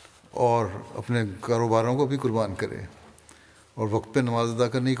 اور اپنے کاروباروں کو بھی قربان کرے، اور وقت پہ نماز ادا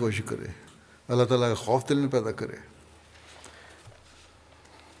کرنے کی کوشش کرے. اللہ تعالیٰ کا خوف دل میں پیدا کرے.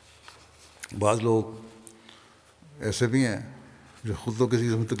 بعض لوگ ایسے بھی ہیں جو خود تو کسی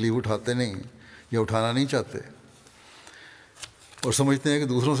قسم تکلیف اٹھاتے نہیں یا اٹھانا نہیں چاہتے، اور سمجھتے ہیں کہ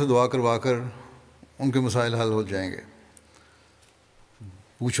دوسروں سے دعا کروا کر ان کے مسائل حل ہو جائیں گے۔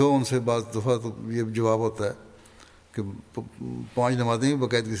 پوچھو ان سے، بعض دفعہ تو یہ جواب ہوتا ہے کہ 5 نمازیں بھی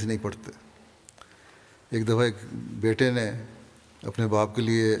باقاعدگی سے نہیں پڑھتے۔ ایک دفعہ ایک بیٹے نے اپنے باپ کے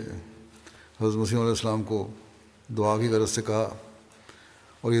لیے حضرت مسیح علیہ السلام کو دعا کی غرض سے کہا،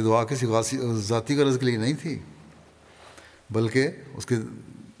 اور یہ دعا کسی ذاتی غرض کے لیے نہیں تھی بلکہ اس کے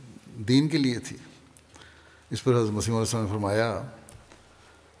دین کے لیے تھی۔ اس پر حضرت مسیح علیہ السلام نے فرمایا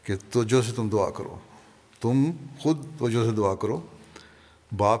کہ توجہ سے تم دعا کرو، تم خود توجہ سے دعا کرو۔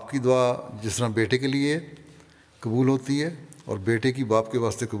 باپ کی دعا جس طرح بیٹے کے لیے قبول ہوتی ہے اور بیٹے کی باپ کے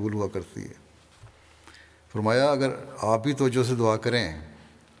واسطے قبول ہوا کرتی ہے۔ فرمایا اگر آپ بھی توجہ سے دعا کریں،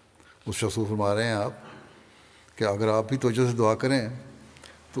 اس شخص کو فرما رہے ہیں آپ کہ اگر آپ بھی توجہ سے دعا کریں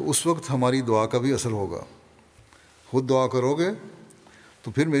تو اس وقت ہماری دعا کا بھی اثر ہوگا۔ خود دعا کرو گے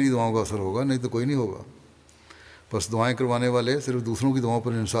تو پھر میری دعاؤں کا اثر ہوگا، نہیں تو کوئی نہیں ہوگا۔ بس دعائیں کروانے والے صرف دوسروں کی دعاؤں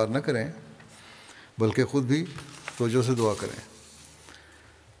پر انحصار نہ کریں بلکہ خود بھی توجہ سے دعا کریں۔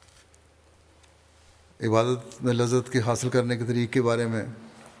 عبادت میں لذت کے حاصل کرنے کے طریقے کے بارے میں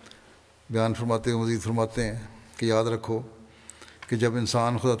بیان فرماتے ہوئے مزید فرماتے ہیں کہ یاد رکھو کہ جب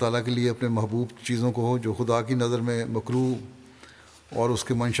انسان خدا تعالیٰ کے لیے اپنے محبوب چیزوں کو جو خدا کی نظر میں مکروہ اور اس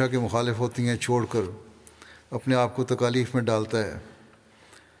کے منشا کے مخالف ہوتی ہیں چھوڑ کر اپنے آپ کو تکالیف میں ڈالتا ہے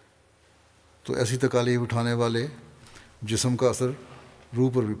تو ایسی تکالیف اٹھانے والے جسم کا اثر روح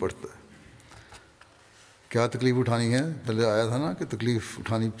پر بھی پڑتا ہے۔ کیا تکلیف اٹھانی ہے؟ پہلے آیا تھا نا کہ تکلیف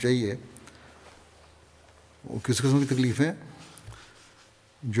اٹھانی چاہیے۔ وہ کس قسم کی تکلیفیں؟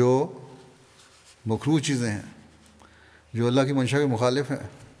 جو مکروہ چیزیں ہیں، جو اللہ کی منشا کے مخالف ہیں،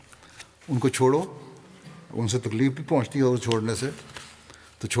 ان کو چھوڑو۔ ان سے تکلیف بھی پہنچتی ہے اور چھوڑنے سے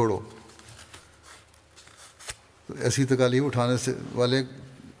تو چھوڑو۔ تو ایسی تکالیف اٹھانے سے والے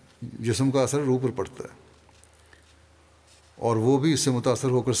جسم کا اثر روح پر پڑتا ہے اور وہ بھی اس سے متاثر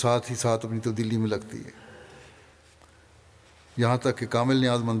ہو کر ساتھ ہی ساتھ اپنی تبدیلی میں لگتی ہے، یہاں تک کہ کامل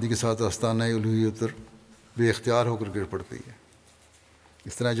نیاز مندی کے ساتھ آستانہ الوہیت پر بے اختیار ہو کر گر پڑتی ہے۔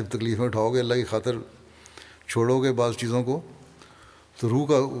 اس طرح جب تکلیفیں اٹھاؤ گے، اللہ کی خاطر چھوڑو گے بعض چیزوں کو، تو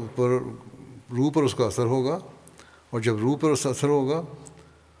روح پر اس کا اثر ہوگا، اور جب روح پر اس کا اثر ہوگا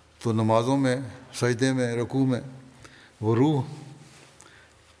تو نمازوں میں، سجدے میں، رکوع میں وہ روح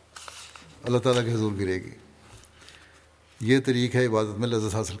اللہ تعالیٰ کے حضور گرے گی۔ یہ طریق ہے عبادت میں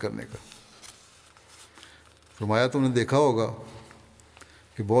لذت حاصل کرنے کا۔ فرمایا تم نے دیکھا ہوگا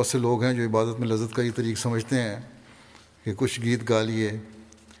کہ بہت سے لوگ ہیں جو عبادت میں لذت کا یہ طریق سمجھتے ہیں کہ کچھ گیت گا لیے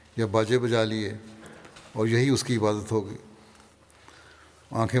یا باجے بجا لیے اور یہی اس کی عبادت ہوگی۔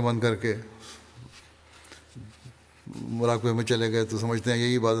 آنکھیں بند کر کے مراقبے میں چلے گئے تو سمجھتے ہیں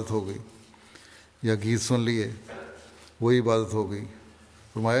یہی عبادت ہو گئی، یا گیت سن لیے وہی عبادت ہو گئی۔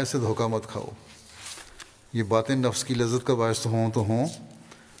 فرمایا سے دھوکہ مت کھاؤ۔ یہ باتیں نفس کی لذت کا باعث تو ہوں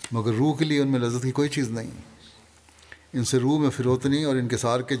مگر روح کے لیے ان میں لذت کی کوئی چیز نہیں۔ ان سے روح میں فروتنی اور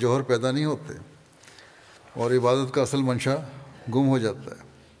انکسار کے جوہر پیدا نہیں ہوتے اور عبادت کا اصل منشا گم ہو جاتا ہے۔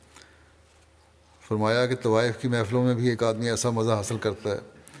 فرمایا کہ طوائف کی محفلوں میں بھی ایک آدمی ایسا مزہ حاصل کرتا ہے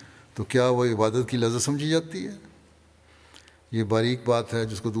تو کیا وہ عبادت کی لذت سمجھی جاتی ہے؟ یہ باریک بات ہے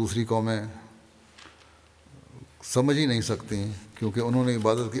جس کو دوسری قومیں سمجھ ہی نہیں سکتی کیونکہ انہوں نے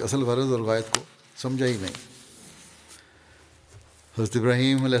عبادت کی اصل غرض اور غایت کو سمجھا ہی نہیں۔ حضرت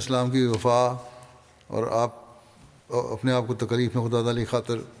ابراہیم علیہ السلام کی وفا اور آپ اپنے آپ کو تکلیف میں خدا تعالیٰ کی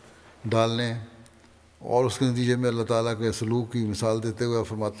خاطر ڈالنے اور اس کے نتیجے میں اللہ تعالیٰ کے سلوک کی مثال دیتے ہوئے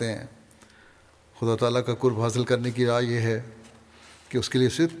فرماتے ہیں خدا تعالیٰ کا قرب حاصل کرنے کی راہ یہ ہے کہ اس کے لیے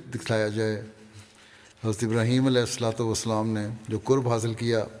صرف دکھلایا جائے۔ حضرت ابراہیم علیہ السلام نے جو قرب حاصل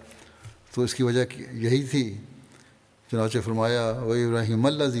کیا تو اس کی وجہ یہی تھی، چنانچہ فرمایا وہ ابراہیم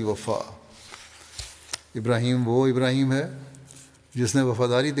الذی وفا، ابراہیم وہ ابراہیم ہے جس نے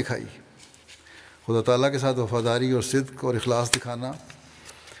وفاداری دکھائی۔ خدا تعالیٰ کے ساتھ وفاداری اور صدق اور اخلاص دکھانا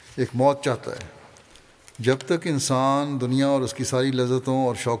ایک موت چاہتا ہے۔ جب تک انسان دنیا اور اس کی ساری لذتوں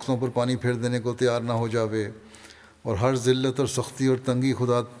اور شوقوں پر پانی پھیر دینے کو تیار نہ ہو جاوے اور ہر ذلت اور سختی اور تنگی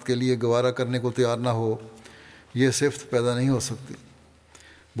خدا کے لیے گوارا کرنے کو تیار نہ ہو، یہ صفت پیدا نہیں ہو سکتی۔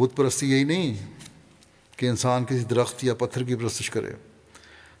 بت پرستی یہی نہیں کہ انسان کسی درخت یا پتھر کی پرستش کرے،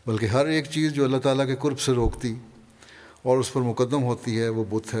 بلکہ ہر ایک چیز جو اللہ تعالیٰ کے قرب سے روکتی اور اس پر مقدم ہوتی ہے وہ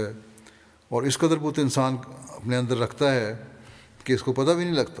بت ہے، اور اس قدر بت انسان اپنے اندر رکھتا ہے کہ اس کو پتہ بھی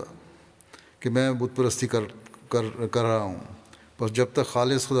نہیں لگتا کہ میں بت پرستی کر رہا ہوں۔ بس جب تک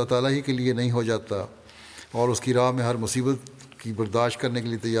خالص خدا تعالیٰ ہی کے لیے نہیں ہو جاتا اور اس کی راہ میں ہر مصیبت کی برداشت کرنے کے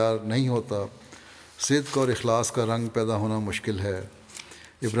لیے تیار نہیں ہوتا، صدق اور اخلاص کا رنگ پیدا ہونا مشکل ہے۔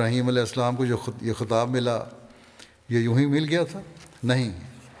 ابراہیم علیہ السلام کو جو یہ خطاب ملا یہ یوں ہی مل گیا تھا؟ نہیں،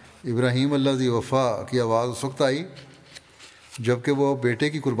 ابراہیم الذی وفا کی آواز اس وقت آئی جب کہ وہ بیٹے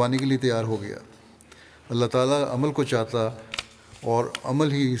کی قربانی کے لیے تیار ہو گیا۔ اللہ تعالیٰ عمل کو چاہتا اور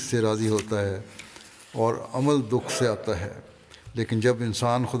عمل ہی اس سے راضی ہوتا ہے، اور عمل دکھ سے آتا ہے۔ لیکن جب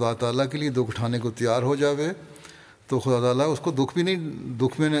انسان خدا تعالیٰ کے لیے دکھ اٹھانے کو تیار ہو جاوے تو خدا تعالیٰ اس کو دکھ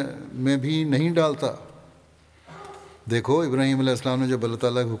میں بھی نہیں ڈالتا۔ دیکھو ابراہیم علیہ السلام نے جب اللہ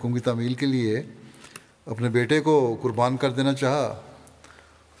تعالیٰ کے حکم کی تعمیل کے لیے اپنے بیٹے کو قربان کر دینا چاہا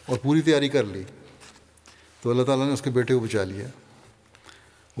اور پوری تیاری کر لی تو اللہ تعالیٰ نے اس کے بیٹے کو بچا لیا۔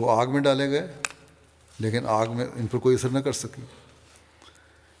 وہ آگ میں ڈالے گئے لیکن آگ میں ان پر کوئی اثر نہ کر سکی۔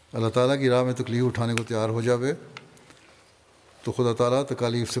 اللہ تعالیٰ کی راہ میں تکلیف اٹھانے کو تیار ہو جاوے تو خدا تعالیٰ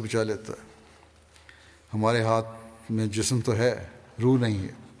تکالیف سے بچا لیتا ہے۔ ہمارے ہاتھ میں جسم تو ہے، روح نہیں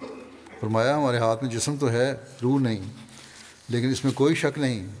ہے۔ فرمایا ہمارے ہاتھ میں جسم تو ہے، روح نہیں، لیکن اس میں کوئی شک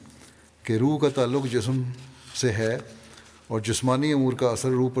نہیں کہ روح کا تعلق جسم سے ہے اور جسمانی امور کا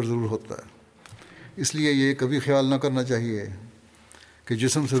اثر روح پر ضرور ہوتا ہے۔ اس لیے یہ کبھی خیال نہ کرنا چاہیے کہ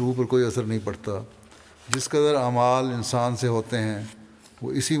جسم سے روح پر کوئی اثر نہیں پڑتا۔ جس قدر اعمال انسان سے ہوتے ہیں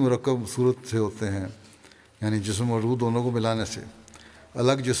وہ اسی مرکب صورت سے ہوتے ہیں، یعنی جسم اور روح دونوں کو ملانے سے۔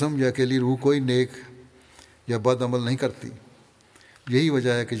 الگ جسم یا اکیلی روح کوئی نیک یا بد عمل نہیں کرتی۔ یہی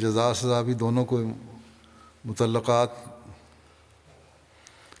وجہ ہے کہ جزا سزا بھی دونوں کو متعلقات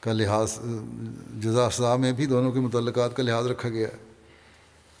کا لحاظ جزا سزا میں بھی دونوں کے متعلقات کا لحاظ رکھا گیا ہے۔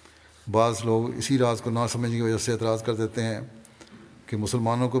 بعض لوگ اسی راز کو نہ سمجھنے کی وجہ سے اعتراض کر دیتے ہیں کہ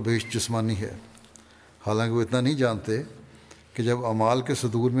مسلمانوں کو بہشت جسمانی ہے، حالانکہ وہ اتنا نہیں جانتے کہ جب اعمال کے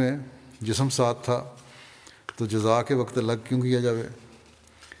صدور میں جسم ساتھ تھا تو جزا کے وقت الگ کیوں کیا جاوے۔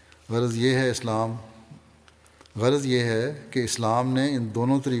 غرض یہ ہے کہ اسلام نے ان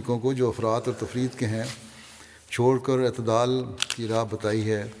دونوں طریقوں کو جو افراط اور تفرید کے ہیں چھوڑ کر اعتدال کی راہ بتائی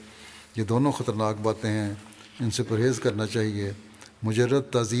ہے۔ یہ دونوں خطرناک باتیں ہیں، ان سے پرہیز کرنا چاہیے۔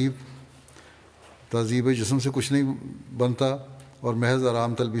 مجرد تہذیب جسم سے کچھ نہیں بنتا اور محض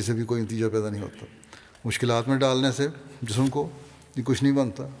آرام طلبی سے بھی کوئی نتیجہ پیدا نہیں ہوتا۔ مشکلات میں ڈالنے سے جسم کو یہ کچھ نہیں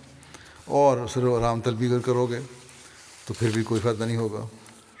بنتا، اور صرف آرام طلبی اگر کرو گے تو پھر بھی کوئی فائدہ نہیں ہوگا۔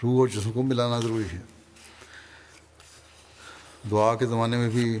 روح اور جسم کو ملانا ضروری ہے۔ دعا کے زمانے میں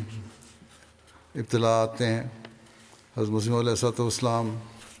بھی ابتلا آتے ہیں۔ حضرت مسیح علیہ السلام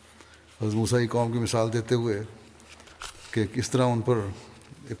حضرت موسیٰ کی قوم کی مثال دیتے ہوئے کہ کس طرح ان پر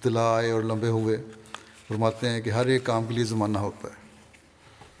ابتلا آئے اور لمبے ہوئے، فرماتے ہیں کہ ہر ایک کام کے لیے زمانہ ہوتا ہے،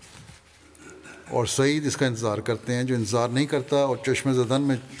 اور سعید اس کا انتظار کرتے ہیں۔ جو انتظار نہیں کرتا اور چشم زدن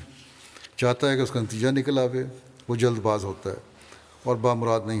میں چاہتا ہے کہ اس کا نتیجہ نکل آوے، وہ جلد باز ہوتا ہے اور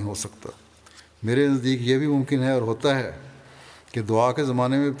بامراد نہیں ہو سکتا۔ میرے نزدیک یہ بھی ممکن ہے اور ہوتا ہے کہ دعا کے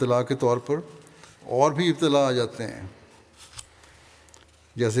زمانے میں ابتلا کے طور پر اور بھی ابتلا آ جاتے ہیں۔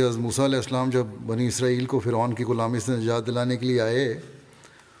 جیسے حضرت موسیٰ علیہ السلام جب بنی اسرائیل کو فرعون کی غلامی سے نجات دلانے کے لیے آئے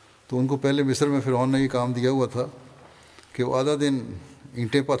تو ان کو پہلے مصر میں فرعون نے یہ کام دیا ہوا تھا کہ وہ آدھا دن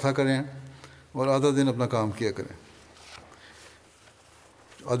اینٹیں پتھا کریں اور آدھا دن اپنا کام کیا کریں۔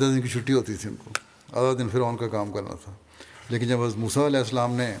 آدھا دن کی چھٹی ہوتی تھی ان کو، آدھا دن فرعون کا کام کرنا تھا۔ لیکن جب حضرت موسیٰ علیہ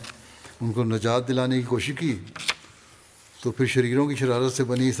السلام نے ان کو نجات دلانے کی کوشش کی تو پھر شریروں کی شرارت سے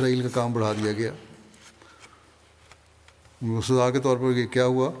بنی اسرائیل کا کام بڑھا دیا گیا۔ سزا کے طور پر یہ کیا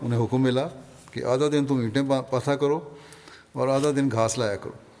ہوا، انہیں حکم ملا کہ آدھا دن تم اینٹیں پتھا کرو اور آدھا دن گھاس لایا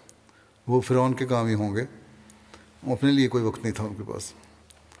کرو۔ وہ فرعون کے کام ہی ہوں گے، اپنے لیے کوئی وقت نہیں تھا ان کے پاس۔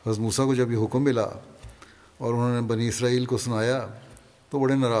 حضرت موسیٰ کو جب یہ حکم ملا اور انہوں نے بنی اسرائیل کو سنایا تو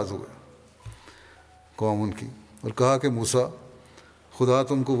بڑے ناراض ہوئے قوم ان کی، اور کہا کہ موسیٰ خدا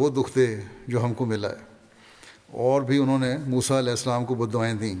تم کو وہ دکھ دے جو ہم کو ملا ہے۔ اور بھی انہوں نے موسیٰ علیہ السلام کو بد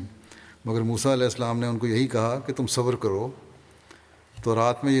دعائیں دیں، مگر موسیٰ علیہ السلام نے ان کو یہی کہا کہ تم صبر کرو۔ تو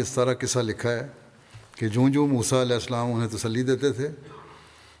رات میں یہ سارا قصہ لکھا ہے کہ جو موسیٰ علیہ السلام انہیں تسلی دیتے تھے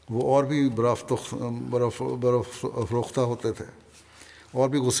وہ اور بھی برف افروختہ ہوتے تھے اور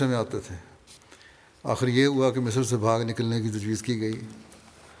بھی غصے میں آتے تھے۔ آخر یہ ہوا کہ مصر سے بھاگ نکلنے کی تجویز کی گئی،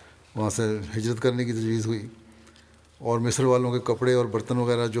 وہاں سے ہجرت کرنے کی تجویز ہوئی، اور مصر والوں کے کپڑے اور برتن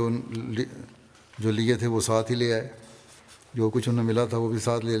وغیرہ جو لیے تھے وہ ساتھ ہی لے آئے، جو کچھ انہیں ملا تھا وہ بھی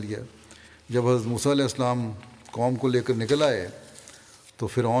ساتھ لے لیا۔ جب حضرت موسیٰ علیہ السلام قوم کو لے کر نکل آئے تو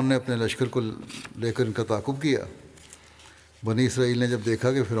فرعون نے اپنے لشکر کو لے کر ان کا تعاقب کیا۔ بنی اسرائیل نے جب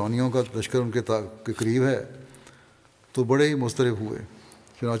دیکھا کہ فرعونیوں کا لشکر ان کے قریب ہے تو بڑے ہی مضطرب ہوئے۔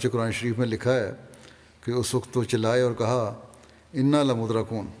 چنانچہ قرآن شریف میں لکھا ہے کہ اس وقت تو چلائے اور کہا انا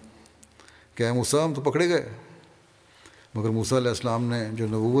لمدرکون، کہ اے موسیٰ ہم تو پکڑے گئے۔ مگر موسیٰ علیہ السلام نے جو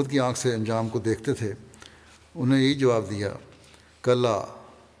نبوت کی آنکھ سے انجام کو دیکھتے تھے انہیں یہی جواب دیا، کلا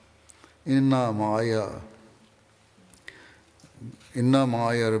انا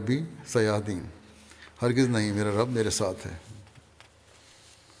معایا ربی سیہدین، ہرگز نہیں، میرا رب میرے ساتھ ہے۔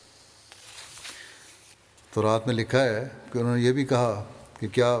 تورات میں لکھا ہے کہ انہوں نے یہ بھی کہا کہ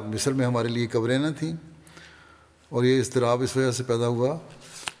کیا مصر میں ہمارے لیے قبریں نہ تھیں، اور یہ اضطراب اس وجہ سے پیدا ہوا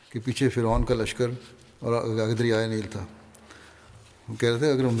کہ پیچھے فرعون کا لشکر اور آگے دریائے نیل تھا۔ وہ کہہ رہے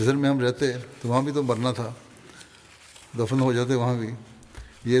تھے اگر مصر میں ہم رہتے تو وہاں بھی تو مرنا تھا، دفن ہو جاتے وہاں بھی،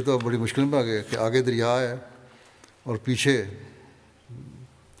 یہ تو اب بڑی مشکل میں آ گیا کہ آگے دریا ہے اور پیچھے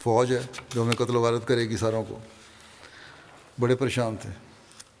فوج ہے جو ہمیں قتل و غارت کرے گی ساروں کو۔ بڑے پریشان تھے۔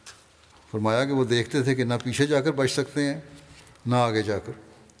 فرمایا کہ وہ دیکھتے تھے کہ نہ پیچھے جا کر بچ سکتے ہیں نہ آگے جا کر،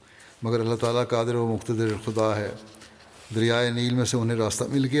 مگر اللہ تعالیٰ قادر و مقتدر خدا ہے۔ دریائے نیل میں سے انہیں راستہ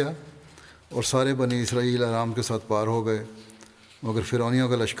مل گیا اور سارے بنی اسرائیل آرام کے ساتھ پار ہو گئے، مگر فرعونیوں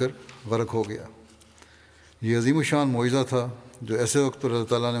کا لشکر غرق ہو گیا۔ یہ عظیم الشان معجزہ تھا جو ایسے وقت پر اللہ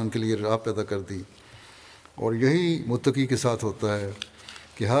تعالیٰ نے ان کے لیے راہ پیدا کر دی، اور یہی متقی کے ساتھ ہوتا ہے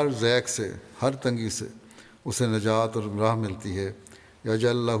کہ ہر ضیق سے، ہر تنگی سے اسے نجات اور راہ ملتی ہے۔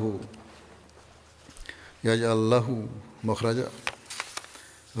 یجعل اللہ مخرجا،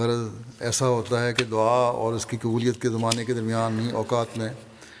 غرض ایسا ہوتا ہے کہ دعا اور اس کی قبولیت کے زمانے کے درمیانی اوقات میں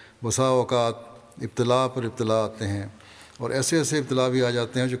بسا اوقات ابتلا پر ابتلا آتے ہیں، اور ایسے ایسے ابتلا بھی آ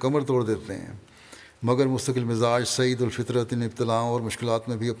جاتے ہیں جو کمر توڑ دیتے ہیں، مگر مستقل مزاج سعید الفطرت ان ابتلاؤں اور مشکلات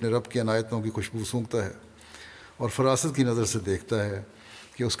میں بھی اپنے رب کی عنایتوں کی خوشبو سونگھتا ہے اور فراست کی نظر سے دیکھتا ہے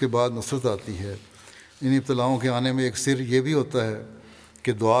کہ اس کے بعد نصرت آتی ہے۔ ان ابتلاؤں کے آنے میں ایک سر یہ بھی ہوتا ہے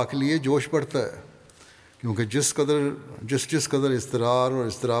کہ دعا کے لیے جوش بڑھتا ہے، کیونکہ جس قدر اضطرار اور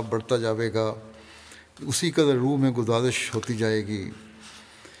اضطراب بڑھتا جاوے گا اسی قدر روح میں گدازش ہوتی جائے گی،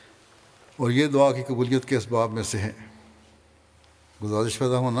 اور یہ دعا کی قبولیت کے اسباب میں سے ہے۔ گدازش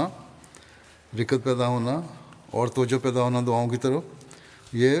پیدا ہونا، رکت پیدا ہونا اور توجہ پیدا ہونا دعاؤں کی طرف،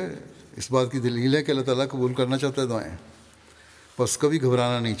 یہ اس بات کی دلیل ہے کہ اللہ تعالیٰ قبول کرنا چاہتا ہے دعائیں، بس کبھی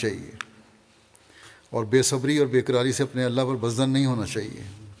گھبرانا نہیں چاہیے، اور بے صبری اور بے قراری سے اپنے اللہ پر بزدل نہیں ہونا چاہیے۔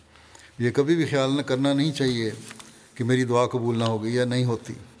 یہ کبھی بھی خیال نہ کرنا نہیں چاہیے کہ میری دعا قبول نہ ہوگی یا نہیں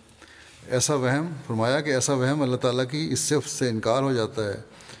ہوتی۔ ایسا وہم، فرمایا کہ ایسا وہم اللہ تعالیٰ کی اس صفت سے انکار ہو جاتا ہے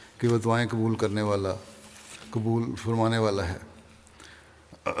کہ وہ دعائیں قبول فرمانے والا ہے۔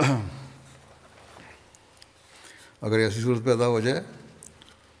 اگر ایسی صورت پیدا ہو جائے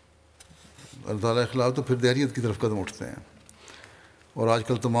اللہ تعالیٰ کے خلاف، تو پھر دہریت کی طرف قدم اٹھتے ہیں، اور آج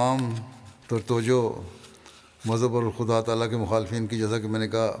کل تمام توجہ مذہب اور خدا تعالیٰ کے مخالفین کی، جیسا کہ میں نے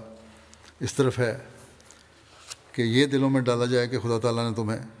کہا، اس طرف ہے کہ یہ دلوں میں ڈالا جائے کہ خدا تعالیٰ نے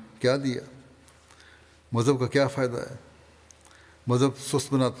تمہیں کیا دیا، مذہب کا کیا فائدہ ہے، مذہب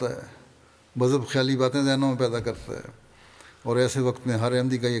سست بناتا ہے، مذہب خیالی باتیں ذہنوں میں پیدا کرتا ہے۔ اور ایسے وقت میں ہر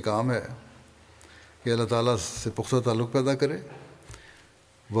احمدی کا یہ کام ہے کہ اللہ تعالیٰ سے پختہ تعلق پیدا کرے،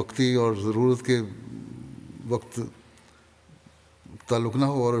 وقتی اور ضرورت کے وقت تعلق نہ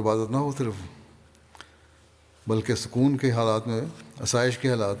ہو اور عبادت نہ ہو صرف، بلکہ سکون کے حالات میں، آسائش کے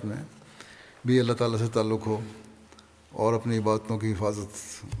حالات میں بھی اللہ تعالیٰ سے تعلق ہو اور اپنی عبادتوں کی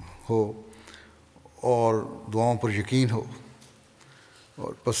حفاظت ہو اور دعاؤں پر یقین ہو،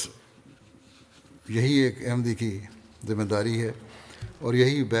 اور بس یہی ایک احمدی کی ذمہ داری ہے، اور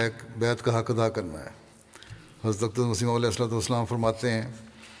یہی بیت کا حق ادا کرنا ہے۔ حضرت مسیح علیہ السلام فرماتے ہیں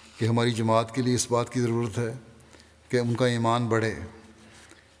کہ ہماری جماعت کے لیے اس بات کی ضرورت ہے کہ ان کا ایمان بڑھے،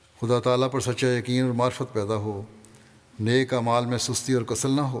 خدا تعالیٰ پر سچا یقین اور معرفت پیدا ہو، نیک اعمال میں سستی اور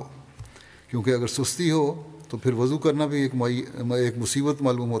کسل نہ ہو، کیونکہ اگر سستی ہو تو پھر وضو کرنا بھی ایک مصیبت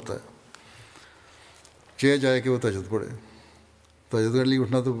معلوم ہوتا ہے۔ چاہے جائے کہ وہ تہجد پڑھے، تہجد کے لیے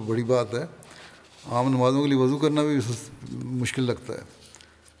اٹھنا تو بڑی بات ہے، عام نمازوں کے لیے وضو کرنا بھی مشکل لگتا ہے۔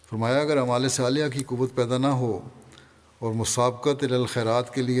 فرمایا اگر اعمال صالحہ کی قوت پیدا نہ ہو اور مسابقت الی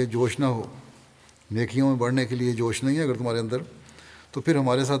الخیرات کے لیے جوش نہ ہو، نیکیوں میں بڑھنے کے لیے جوش نہیں ہے اگر تمہارے اندر، تو پھر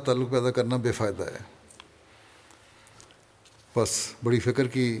ہمارے ساتھ تعلق پیدا کرنا بے فائدہ ہے۔ بس بڑی فکر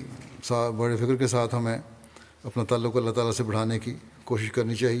کے ساتھ ہمیں اپنا تعلق اللہ تعالیٰ سے بڑھانے کی کوشش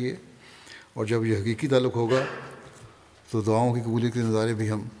کرنی چاہیے، اور جب یہ حقیقی تعلق ہوگا تو دعاؤں کی قبولیت کے نظارے بھی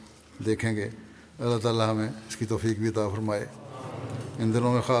ہم دیکھیں گے۔ اللہ تعالیٰ ہمیں اس کی توفیق بھی عطا فرمائے۔ ان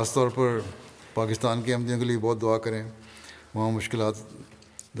دنوں میں خاص طور پر پاکستان کے احمدیوں کے لیے بہت دعا کریں، وہاں مشکلات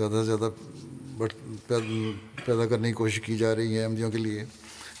زیادہ سے زیادہ پیدا کرنے کی کوشش کی جا رہی ہے احمدیوں کے لیے۔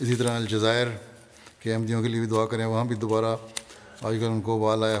 اسی طرح الجزائر کے احمدیوں کے لیے بھی دعا کریں، وہاں بھی دوبارہ آج کل ان کو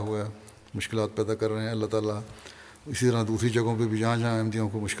وبال آیا ہوا ہے، مشکلات پیدا کر رہے ہیں۔ اللہ تعالیٰ اسی طرح دوسری جگہوں پہ بھی جہاں جہاں احمدیوں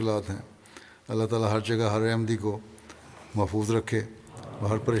کو مشکلات ہیں، اللہ تعالیٰ ہر جگہ ہر احمدی کو محفوظ رکھے،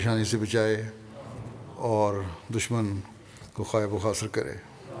 ہر پریشانی سے بچائے اور دشمن کو خائب و خاسر کرے۔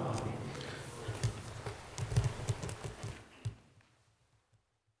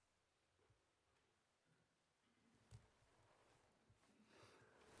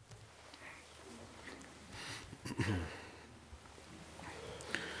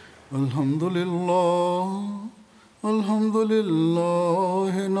 الحمد لله الحمد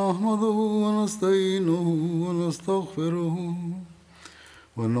لله نحمده ونستعينه ونستغفره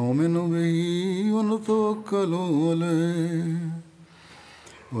ونؤمن به ونتوكل عليه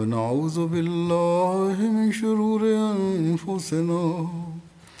ونعوذ بالله من شرور أنفسنا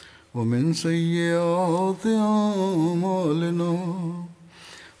ومن سيئات أعمالنا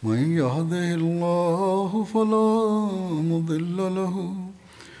من يهده الله فلا مضل له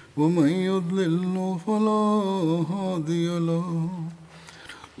ومن يضلل فلا هادي له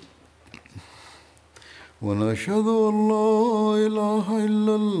ونشهد أن لا إله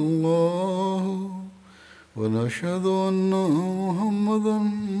إلا الله ونشهد أن محمدا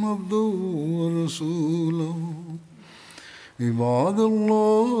عبده ورسوله عباد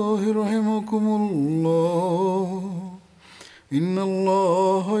الله رحمكم الله إن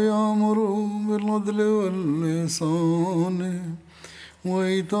الله يأمر بالعدل والإحسان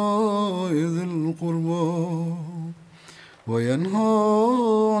وإيتاء ذي القربى وينهى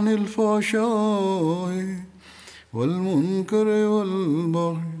عن الفحشاء والمنكر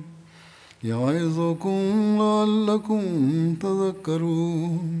والبغي يعظكم لعلكم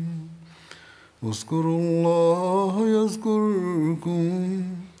تذكرون اذكروا الله يذكركم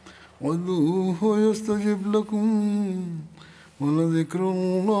وادعوه يستجب لكم ولذكر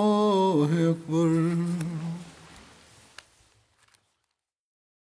الله أكبر